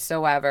joy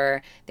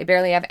whatsoever. They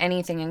barely have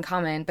anything in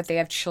common, but they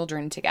have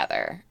children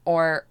together.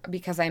 Or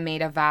because I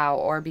made a vow,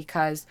 or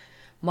because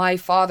my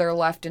father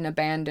left and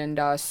abandoned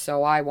us,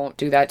 so I won't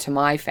do that to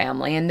my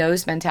family. And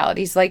those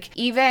mentalities. Like,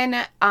 even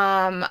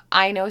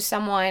I know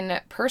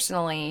someone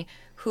personally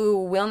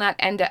who will not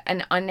end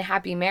an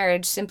unhappy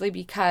marriage simply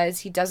because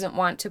he doesn't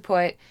want to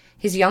put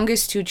his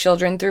youngest two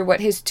children through what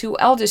his two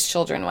eldest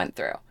children went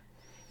through.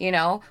 You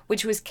know,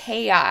 which was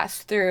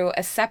chaos through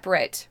a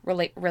separate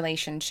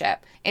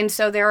relationship. And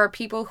so there are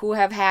people who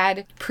have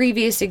had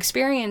previous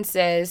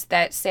experiences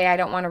that say, I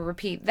don't want to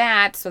repeat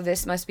that, so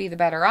this must be the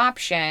better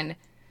option.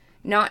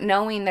 Not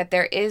knowing that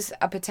there is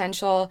a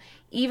potential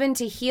even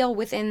to heal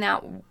within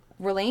that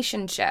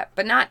relationship.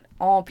 But not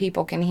all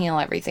people can heal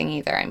everything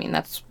either. I mean,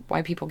 that's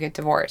why people get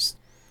divorced.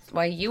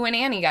 Well, you and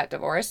Annie got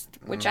divorced,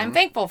 which I'm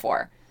thankful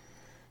for.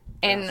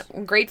 And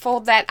grateful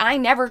that I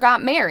never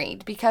got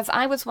married, because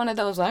I was one of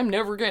those I'm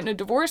never getting a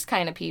divorce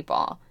kind of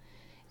people.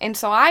 And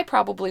so I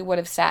probably would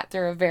have sat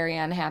through a very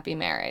unhappy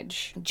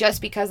marriage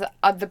just because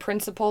of the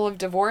principle of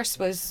divorce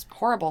was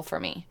horrible for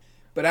me.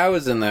 But I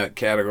was in that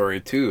category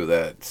too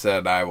that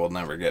said I will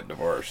never get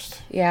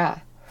divorced. Yeah.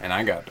 And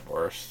I got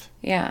divorced.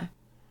 Yeah.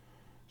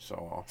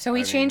 So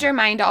we I change mean, our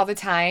mind all the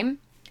time.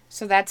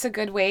 So that's a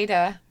good way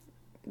to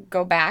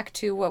go back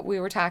to what we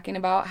were talking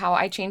about, how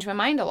I change my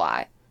mind a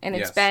lot. And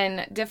it's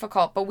been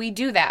difficult, but we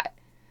do that.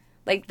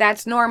 Like,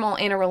 that's normal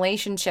in a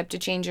relationship to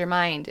change your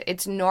mind.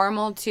 It's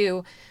normal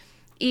to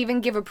even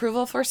give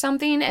approval for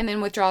something and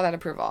then withdraw that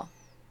approval.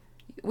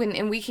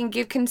 And we can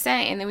give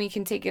consent and then we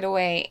can take it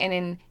away.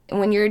 And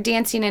when you're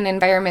dancing in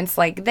environments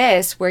like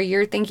this, where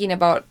you're thinking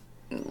about,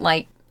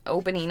 like,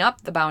 opening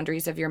up the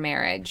boundaries of your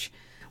marriage,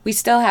 we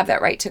still have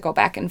that right to go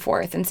back and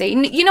forth and say,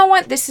 you know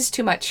what, this is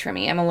too much for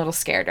me. I'm a little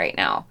scared right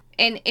now.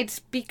 And it's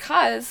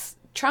because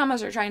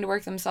traumas are trying to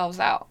work themselves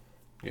out.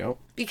 Yep.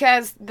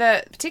 Because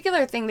the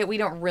particular thing that we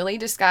don't really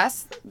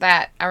discuss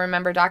that I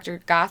remember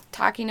Dr. Goff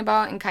talking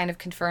about and kind of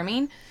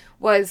confirming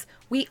was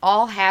we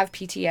all have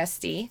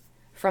PTSD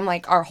from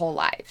like our whole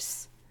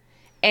lives.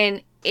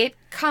 And it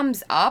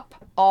comes up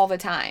all the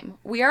time.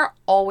 We are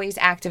always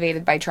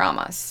activated by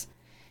traumas.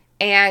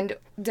 And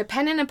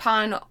depending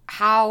upon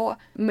how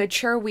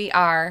mature we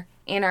are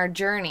in our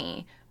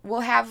journey,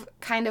 we'll have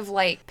kind of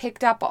like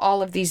picked up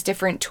all of these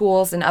different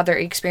tools and other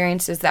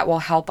experiences that will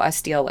help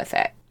us deal with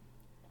it.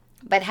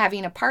 But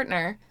having a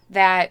partner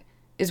that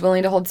is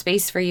willing to hold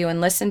space for you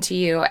and listen to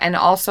you and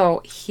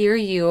also hear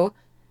you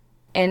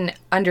and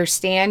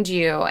understand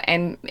you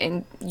and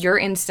in your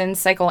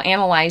instance,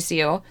 psychoanalyze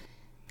you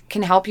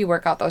can help you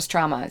work out those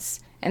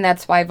traumas. And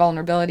that's why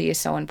vulnerability is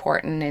so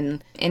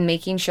important in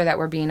making sure that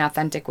we're being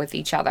authentic with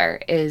each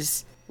other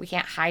is we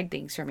can't hide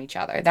things from each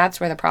other. That's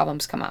where the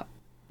problems come up.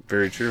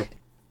 Very true.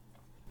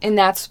 And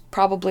that's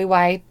probably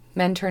why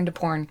men turn to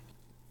porn.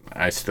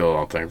 I still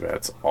don't think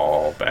that's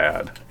all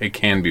bad. It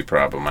can be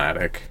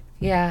problematic.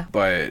 Yeah.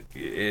 But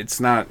it's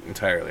not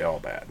entirely all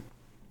bad.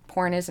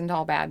 Porn isn't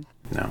all bad.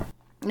 No.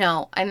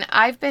 No. And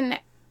I've been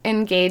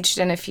engaged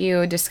in a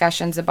few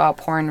discussions about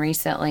porn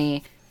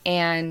recently,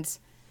 and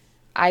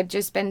I've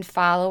been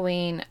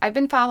following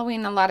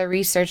a lot of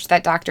research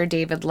that Dr.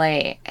 David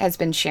Ley has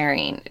been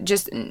sharing,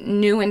 just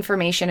new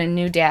information and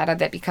new data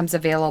that becomes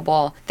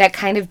available that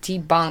kind of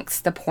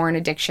debunks the porn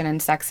addiction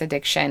and sex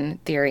addiction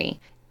theory.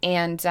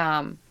 And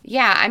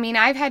I mean,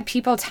 I've had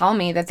people tell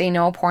me that they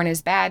know porn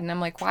is bad, and I'm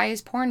like, why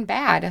is porn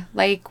bad?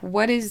 Like,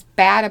 what is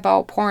bad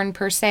about porn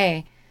per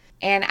se?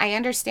 And I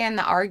understand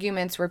the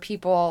arguments where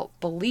people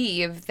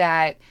believe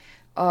that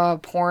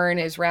porn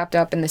is wrapped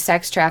up in the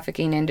sex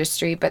trafficking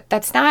industry, but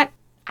that's not.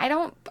 I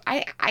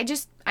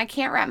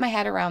can't wrap my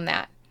head around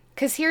that.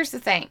 Because here's the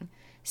thing.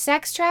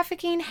 Sex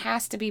trafficking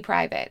has to be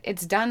private.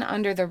 It's done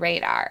under the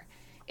radar.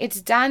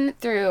 It's done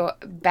through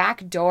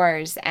back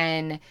doors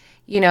and,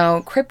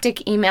 cryptic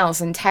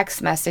emails and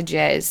text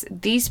messages.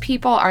 These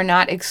people are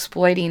not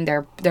exploiting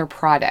their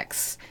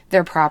products,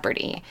 their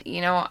property.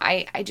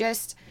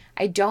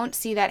 I don't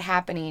see that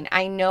happening.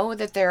 I know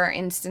that there are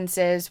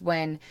instances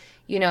when,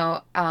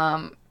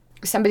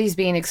 somebody's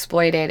being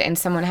exploited and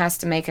someone has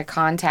to make a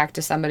contact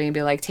to somebody and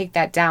be like, take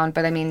that down.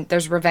 But I mean,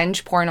 there's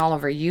revenge porn all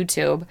over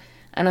YouTube.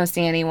 I don't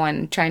see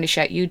anyone trying to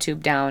shut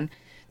YouTube down.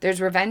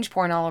 There's revenge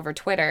porn all over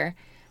Twitter.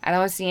 I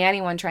don't see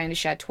anyone trying to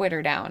shut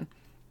Twitter down.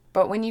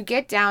 But when you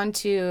get down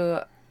to,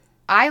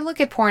 I look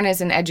at porn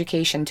as an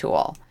education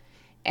tool,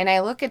 and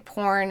I look at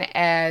porn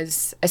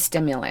as a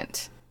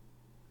stimulant.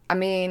 I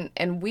mean,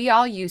 and we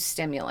all use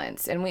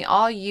stimulants and we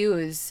all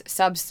use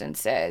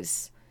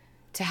substances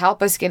to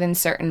help us get in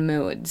certain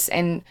moods.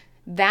 And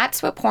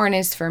that's what porn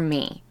is for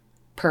me,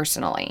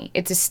 personally.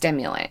 It's a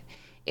stimulant.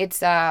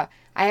 I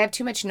have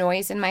too much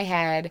noise in my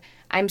head.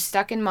 I'm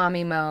stuck in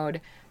mommy mode.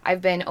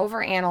 I've been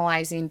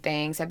overanalyzing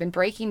things. I've been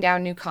breaking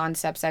down new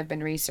concepts I've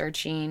been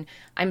researching.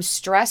 I'm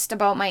stressed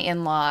about my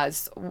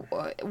in-laws.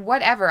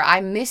 Whatever.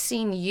 I'm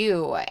missing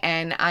you,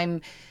 and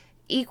I'm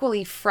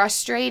equally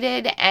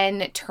frustrated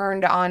and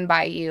turned on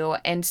by you.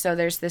 And so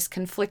there's this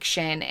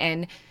confliction.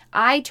 And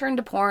I turn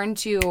to porn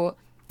to...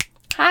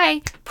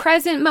 Hi,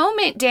 present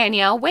moment,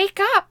 Danielle. Wake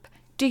up.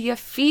 Do you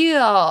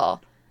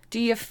feel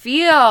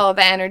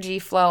the energy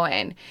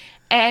flowing?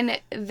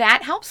 And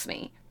that helps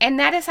me. And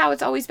that is how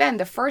it's always been.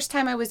 The first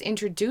time I was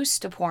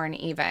introduced to porn,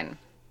 even,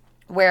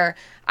 where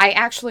I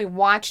actually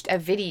watched a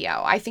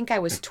video, I think I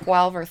was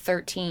 12 or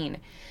 13.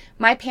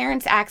 My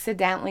parents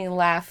accidentally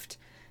left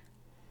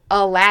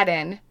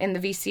Aladdin in the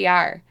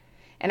VCR.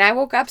 And I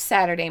woke up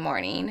Saturday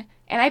morning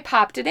and I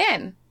popped it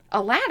in.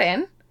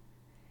 Aladdin?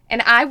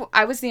 And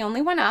I was the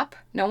only one up.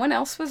 No one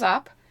else was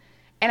up.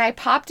 And I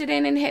popped it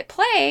in and hit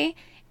play.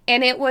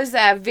 And it was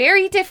a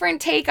very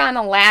different take on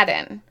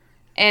Aladdin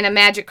and a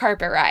magic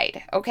carpet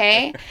ride.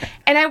 Okay?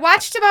 And I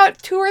watched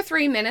about 2 or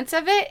 3 minutes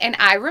of it. And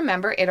I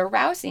remember it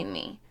arousing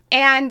me.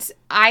 And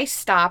I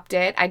stopped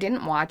it. I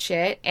didn't watch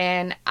it.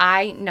 And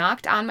I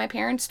knocked on my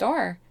parents'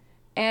 door.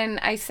 And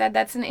I said,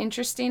 that's an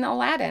interesting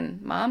Aladdin,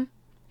 Mom.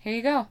 Here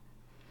you go.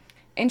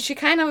 And she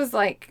kind of was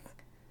like,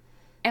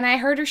 and I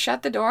heard her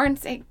shut the door and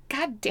say,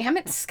 God damn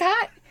it,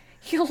 Scott.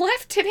 You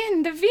left it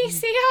in the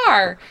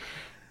VCR.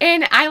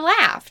 And I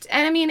laughed.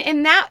 And I mean,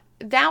 and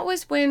that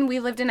was when we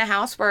lived in a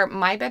house where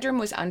my bedroom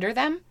was under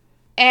them.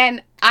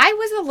 And I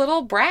was a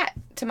little brat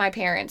to my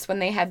parents when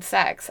they had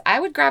sex. I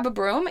would grab a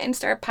broom and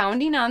start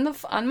pounding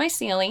on my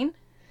ceiling.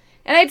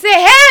 And I'd say,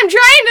 hey, I'm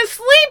trying to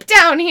sleep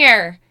down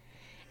here.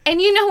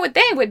 And you know what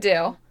they would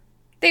do?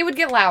 They would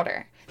get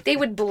louder. They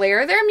would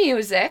blare their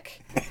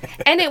music.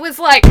 And it was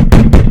like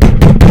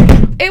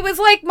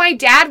my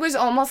dad was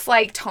almost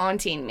like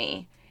taunting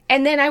me.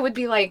 And then I would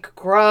be like,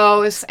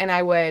 gross. And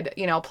I would,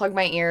 plug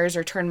my ears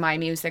or turn my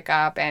music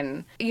up.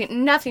 And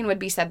nothing would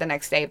be said the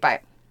next day,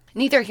 but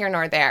neither here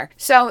nor there.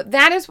 So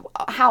that is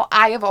how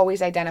I have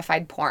always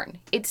identified porn.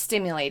 It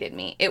stimulated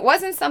me. It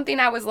wasn't something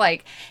I was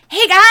like,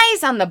 hey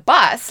guys, on the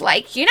bus,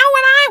 like, you know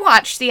what I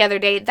watched the other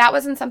day? That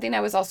wasn't something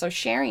I was also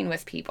sharing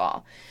with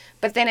people.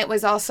 But then it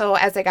was also,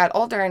 as I got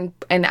older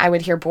and I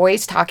would hear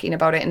boys talking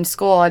about it in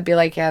school, I'd be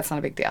like, yeah, it's not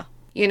a big deal.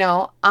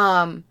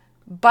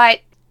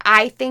 But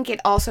I think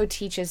it also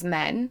teaches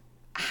men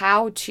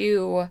how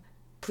to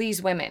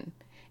please women.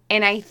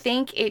 And I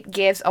think it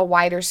gives a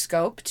wider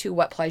scope to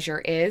what pleasure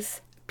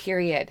is,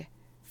 period,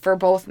 for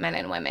both men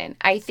and women.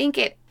 I think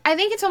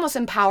it's almost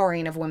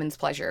empowering of women's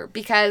pleasure,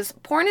 because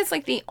porn is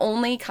like the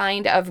only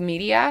kind of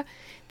media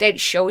that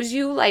shows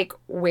you like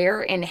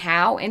where and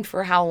how and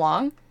for how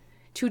long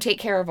to take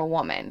care of a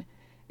woman.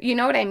 You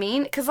know what I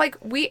mean? Because like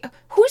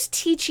who's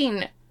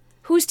teaching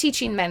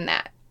men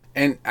that?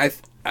 And I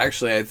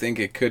think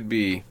it could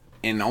be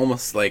in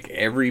almost like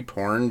every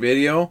porn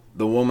video,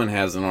 the woman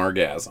has an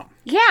orgasm.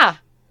 Yeah.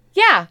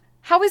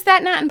 How is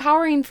that not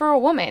empowering for a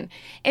woman?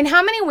 And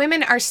how many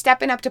women are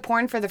stepping up to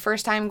porn for the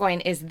first time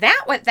going, is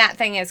that what that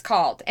thing is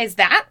called?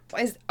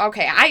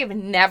 Okay, I have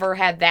never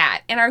had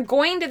that. And are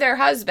going to their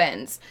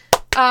husbands,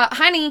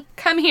 honey,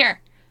 come here.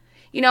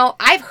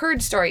 I've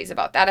heard stories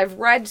about that. I've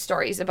read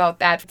stories about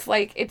that. It's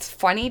like, it's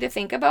funny to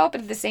think about,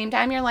 but at the same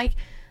time, you're like,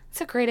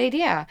 it's a great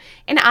idea.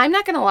 And I'm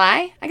not going to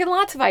lie, I get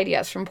lots of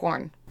ideas from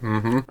porn.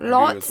 Mm-hmm.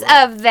 Lots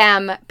of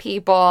them,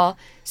 people.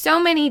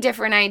 So many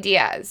different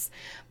ideas.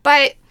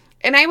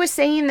 And I was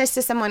saying this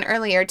to someone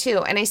earlier too,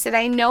 and I said,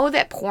 I know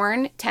that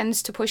porn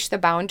tends to push the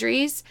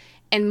boundaries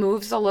and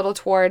moves a little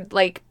toward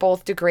like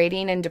both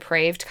degrading and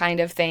depraved kind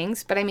of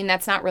things, but I mean,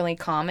 that's not really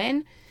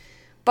common.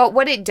 But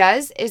what it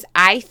does is,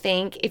 I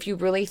think, if you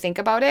really think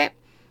about it,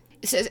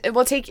 it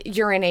will take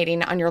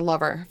urinating on your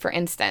lover, for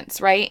instance,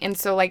 right? And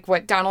so like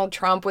what Donald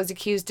Trump was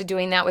accused of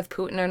doing that with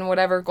Putin and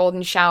whatever,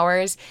 golden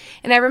showers.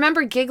 And I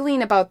remember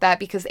giggling about that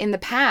because in the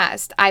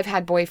past, I've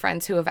had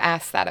boyfriends who have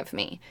asked that of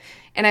me.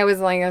 And I was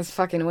like, that's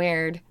fucking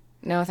weird.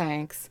 No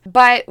thanks.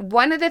 But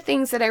one of the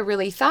things that I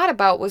really thought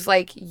about was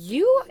like,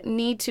 you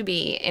need to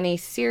be in a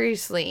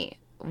seriously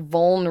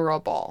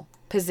vulnerable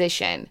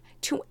position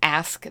to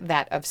ask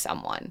that of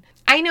someone.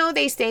 I know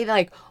they say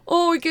like,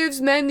 oh, it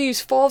gives men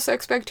these false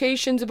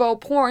expectations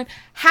about porn.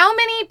 How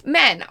many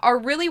men are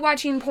really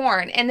watching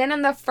porn and then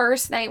on the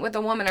first night with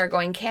a woman are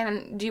going,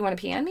 do you want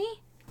to pee on me?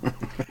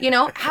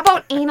 How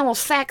about anal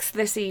sex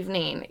this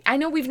evening? I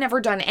know we've never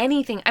done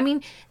anything. I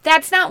mean,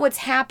 that's not what's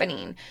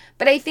happening.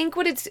 But I think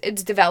what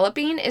it's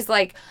developing is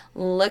like,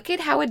 look at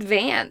how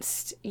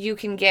advanced you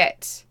can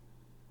get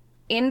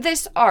in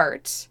this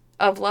art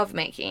of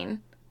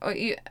lovemaking.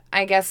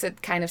 I guess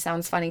it kind of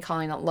sounds funny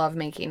calling it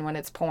lovemaking when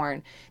it's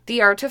porn. The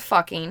art of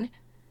fucking,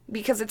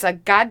 because it's a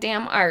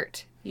goddamn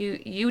art.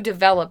 You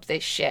develop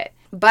this shit.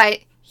 But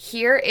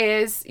here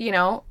is,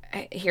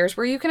 here's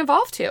where you can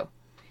evolve to.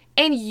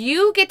 And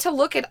you get to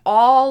look at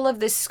all of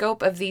this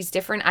scope of these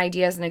different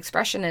ideas and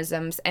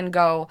expressionisms and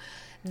go,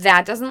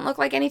 that doesn't look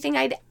like anything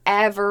I'd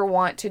ever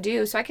want to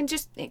do. So I can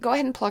just go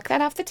ahead and pluck that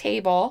off the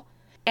table.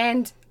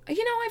 And,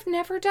 I've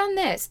never done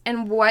this.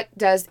 And what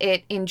does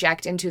it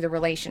inject into the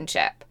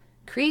relationship?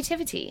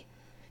 Creativity,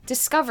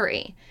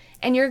 discovery.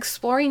 And you're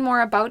exploring more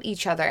about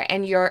each other.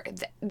 And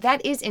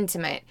that is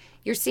intimate.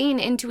 You're seeing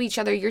into each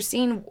other. You're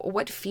seeing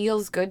what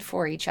feels good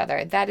for each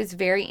other. That is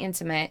very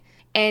intimate.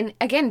 And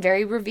again,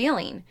 very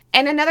revealing.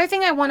 And another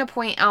thing I want to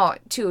point out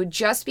too,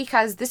 just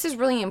because this is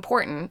really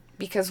important,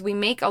 because we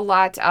make a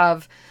lot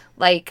of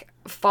like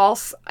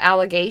false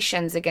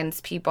allegations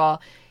against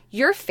people.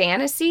 Your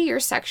fantasy,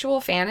 your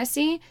sexual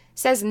fantasy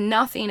says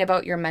nothing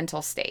about your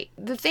mental state.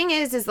 The thing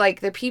is like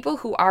the people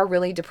who are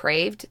really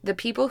depraved, the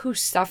people who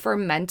suffer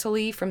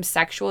mentally from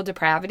sexual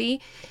depravity,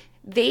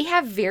 they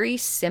have very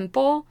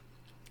simple,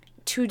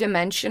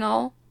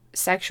 two-dimensional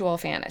sexual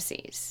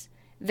fantasies.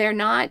 They're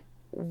not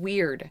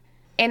weird.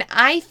 And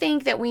I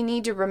think that we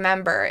need to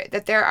remember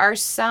that there are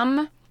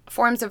some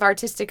forms of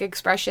artistic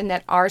expression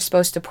that are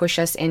supposed to push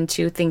us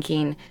into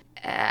thinking,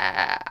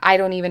 I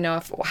don't even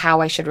know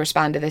how I should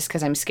respond to this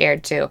because I'm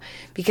scared to,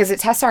 because it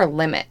tests our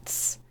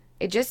limits.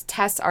 It just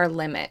tests our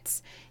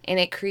limits. And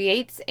it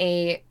creates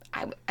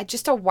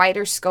just a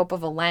wider scope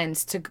of a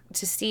lens to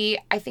see,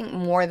 I think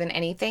more than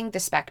anything, the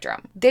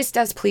spectrum. This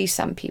does please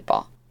some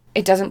people.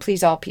 It doesn't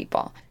please all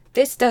people.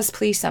 this does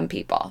please some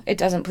people. It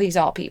doesn't please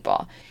all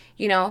people,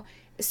 you know?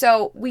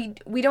 So we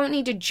don't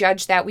need to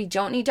judge that. We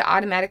don't need to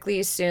automatically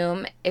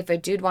assume if a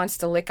dude wants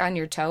to lick on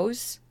your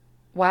toes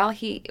while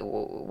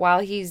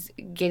he's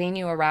getting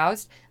you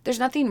aroused, there's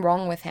nothing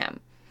wrong with him.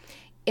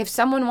 If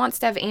someone wants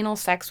to have anal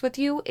sex with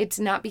you, it's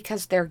not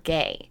because they're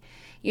gay.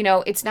 You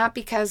know, it's not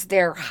because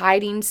they're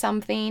hiding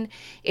something.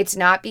 It's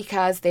not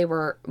because they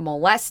were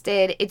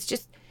molested.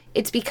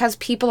 It's because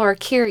people are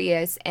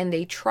curious and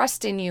they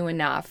trust in you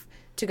enough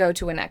to go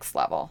to a next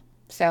level.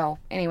 So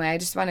anyway, I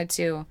just wanted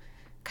to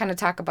kind of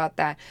talk about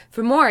that.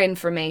 For more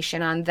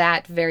information on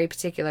that very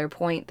particular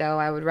point, though,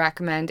 I would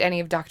recommend any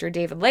of Dr.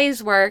 David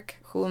Lay's work,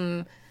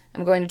 whom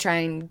I'm going to try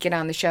and get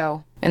on the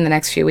show in the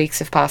next few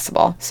weeks if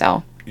possible.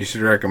 So you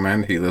should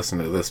recommend he listen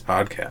to this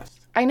podcast.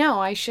 I know,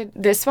 I should.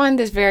 This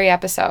very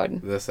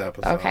episode. This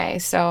episode. Okay,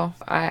 so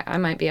I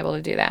might be able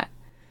to do that.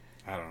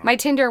 I don't know. My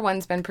Tinder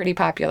one's been pretty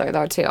popular,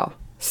 though, too.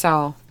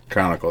 So.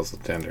 Chronicles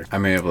of Tinder. I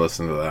may have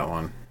listened to that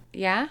one.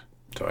 Yeah?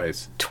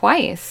 Twice.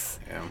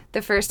 Yeah.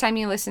 The first time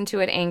you listened to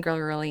it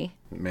angrily.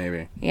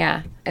 Maybe.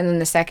 Yeah. And then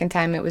the second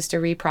time it was to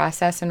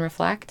reprocess and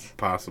reflect.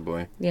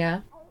 Possibly.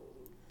 Yeah.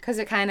 Because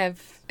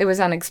it was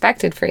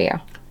unexpected for you.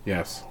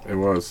 Yes, it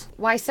was.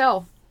 Why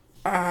so?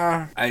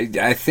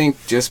 I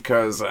think just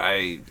because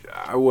I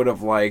would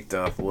have liked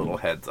a little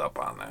heads up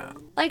on that.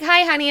 Like,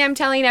 hi, honey, I'm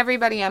telling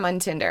everybody I'm on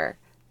Tinder.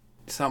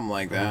 Something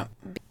like that.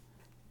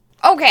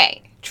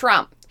 Okay,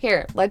 Trump.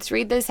 Here, let's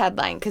read this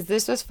headline because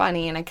this was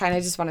funny and I kind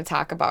of just want to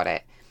talk about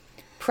it.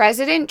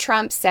 President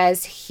Trump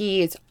says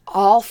he is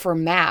all for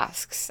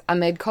masks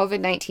amid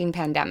COVID-19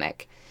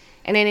 pandemic.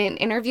 And in an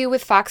interview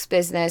with Fox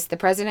Business, the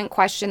president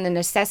questioned the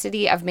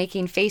necessity of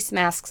making face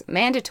masks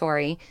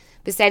mandatory,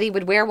 but said he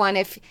would wear one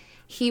if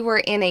he were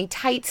in a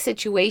tight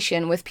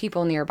situation with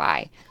people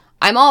nearby.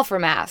 I'm all for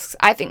masks.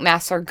 I think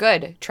masks are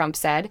good, Trump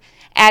said,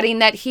 adding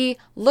that he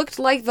looked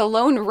like the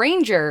Lone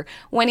Ranger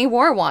when he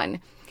wore one.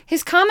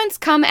 His comments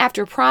come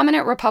after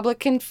prominent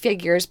Republican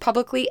figures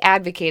publicly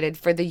advocated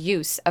for the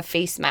use of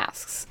face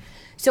masks.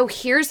 So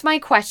here's my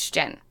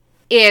question.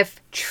 If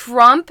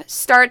Trump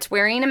starts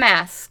wearing a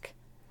mask,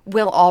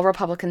 will all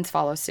Republicans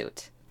follow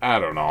suit? I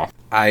don't know.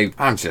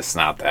 I'm just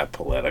not that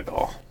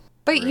political.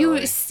 But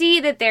really. You see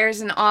that there's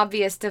an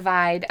obvious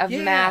divide of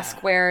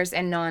mask wearers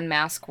and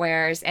non-mask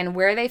wearers and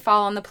where they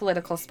fall on the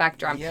political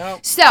spectrum.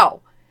 Yep.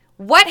 So,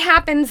 what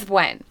happens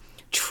when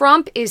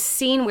Trump is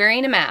seen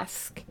wearing a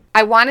mask?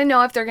 I want to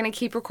know if they're going to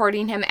keep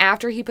recording him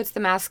after he puts the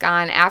mask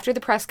on, after the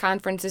press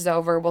conference is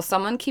over. Will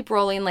someone keep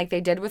rolling like they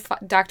did with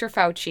Dr.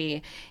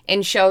 Fauci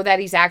and show that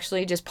he's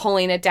actually just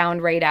pulling it down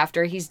right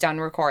after he's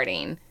done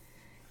recording,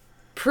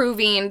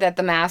 proving that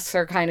the masks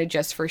are kind of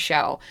just for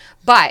show?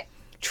 But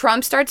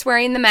Trump starts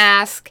wearing the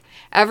mask.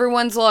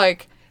 Everyone's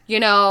like, you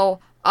know,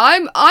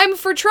 I'm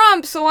for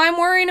Trump, so I'm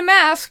wearing a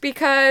mask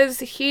because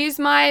he's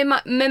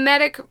my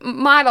mimetic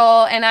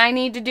model and I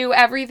need to do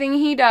everything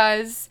he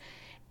does.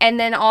 And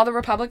then all the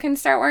Republicans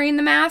start wearing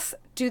the masks.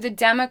 Do the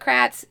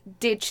Democrats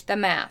ditch the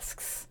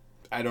masks?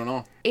 I don't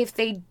know. If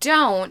they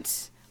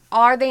don't,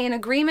 are they in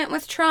agreement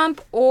with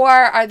Trump, or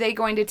are they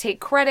going to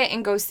take credit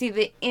and go see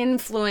the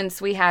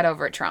influence we had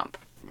over Trump?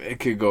 It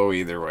could go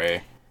either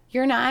way.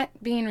 You're not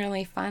being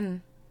really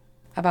fun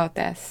about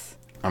this.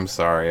 I'm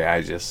sorry.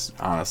 I just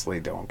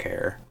honestly don't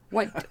care.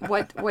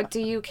 What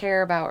do you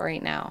care about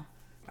right now?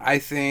 I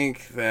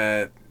think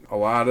that a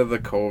lot of the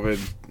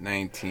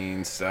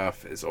COVID-19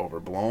 stuff is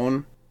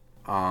overblown.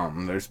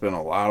 There's been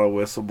a lot of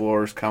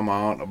whistleblowers come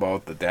out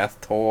about the death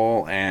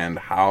toll and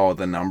how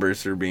the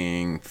numbers are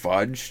being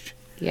fudged.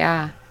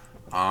 Yeah.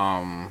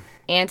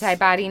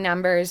 Antibody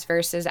numbers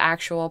versus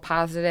actual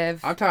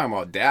positive. I'm talking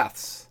about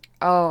deaths.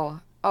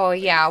 Oh,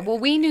 yeah. Well,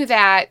 we knew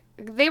that.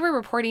 They were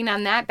reporting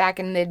on that back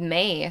in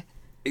mid-May.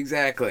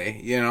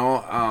 Exactly. You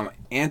know,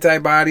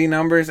 antibody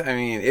numbers, I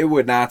mean, it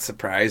would not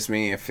surprise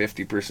me if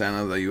 50%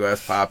 of the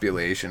U.S.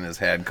 population has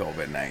had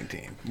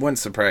COVID-19. Wouldn't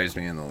surprise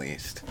me in the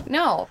least.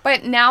 No,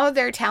 but now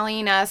they're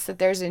telling us that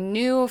there's a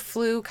new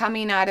flu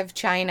coming out of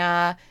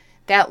China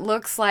that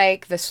looks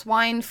like the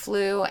swine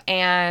flu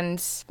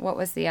and what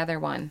was the other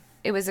one?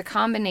 It was a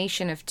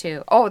combination of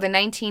two. Oh, the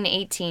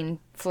 1918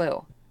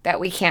 flu that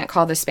we can't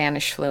call the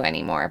Spanish flu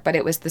anymore, but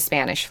it was the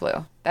Spanish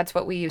flu. That's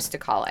what we used to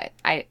call it.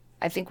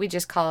 I think we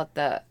just call it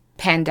the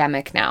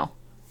pandemic now.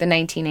 The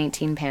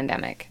 1918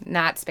 pandemic,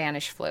 not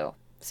Spanish flu.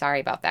 Sorry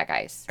about that,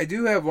 guys. I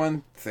do have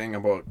one thing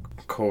about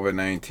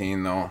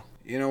COVID-19, though.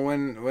 You know,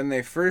 when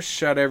they first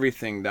shut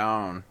everything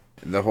down,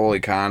 the whole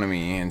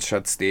economy, and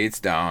shut states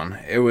down,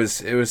 it was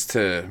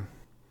to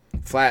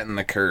flatten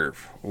the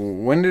curve.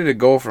 When did it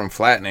go from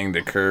flattening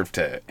the curve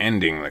to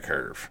ending the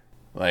curve?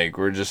 Like,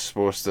 we're just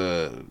supposed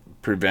to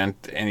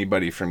prevent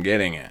anybody from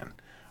getting in.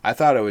 I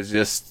thought it was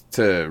just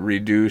to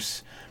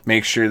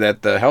make sure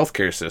that the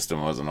healthcare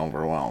system wasn't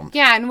overwhelmed.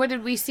 Yeah, and what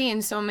did we see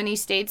in so many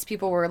states?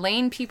 People were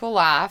laying people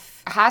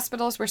off.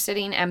 Hospitals were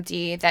sitting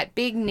empty. That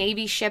big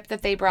Navy ship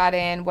that they brought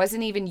in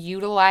wasn't even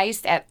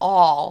utilized at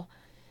all.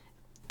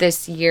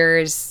 This year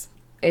is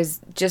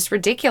just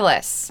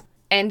ridiculous.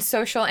 And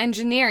social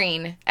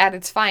engineering at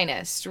its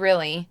finest,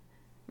 really.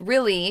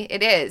 Really,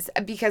 it is.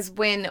 Because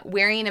when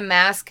wearing a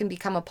mask can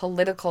become a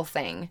political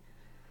thing,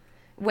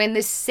 when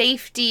the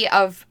safety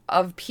of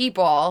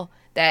people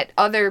that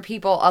other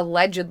people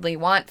allegedly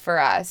want for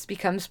us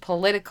becomes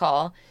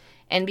political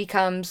and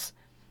becomes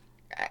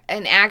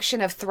an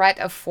action of threat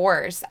of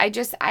force, I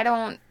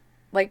don't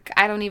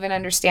even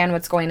understand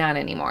what's going on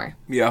anymore.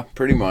 Yeah,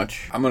 pretty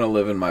much. I'm going to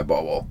live in my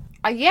bubble.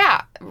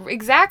 Yeah,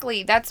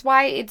 exactly. That's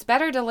why it's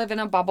better to live in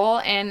a bubble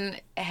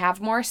and have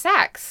more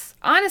sex.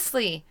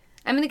 Honestly,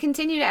 I'm going to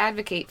continue to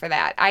advocate for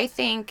that. I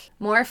think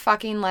more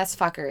fucking, less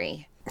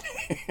fuckery.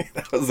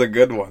 That was a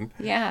good one.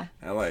 Yeah.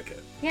 I like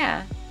it.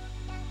 Yeah.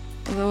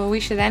 Well, we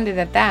should end it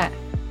at that.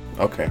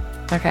 Okay.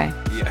 Okay.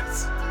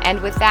 Yes.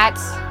 And with that,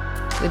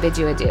 we bid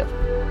you adieu.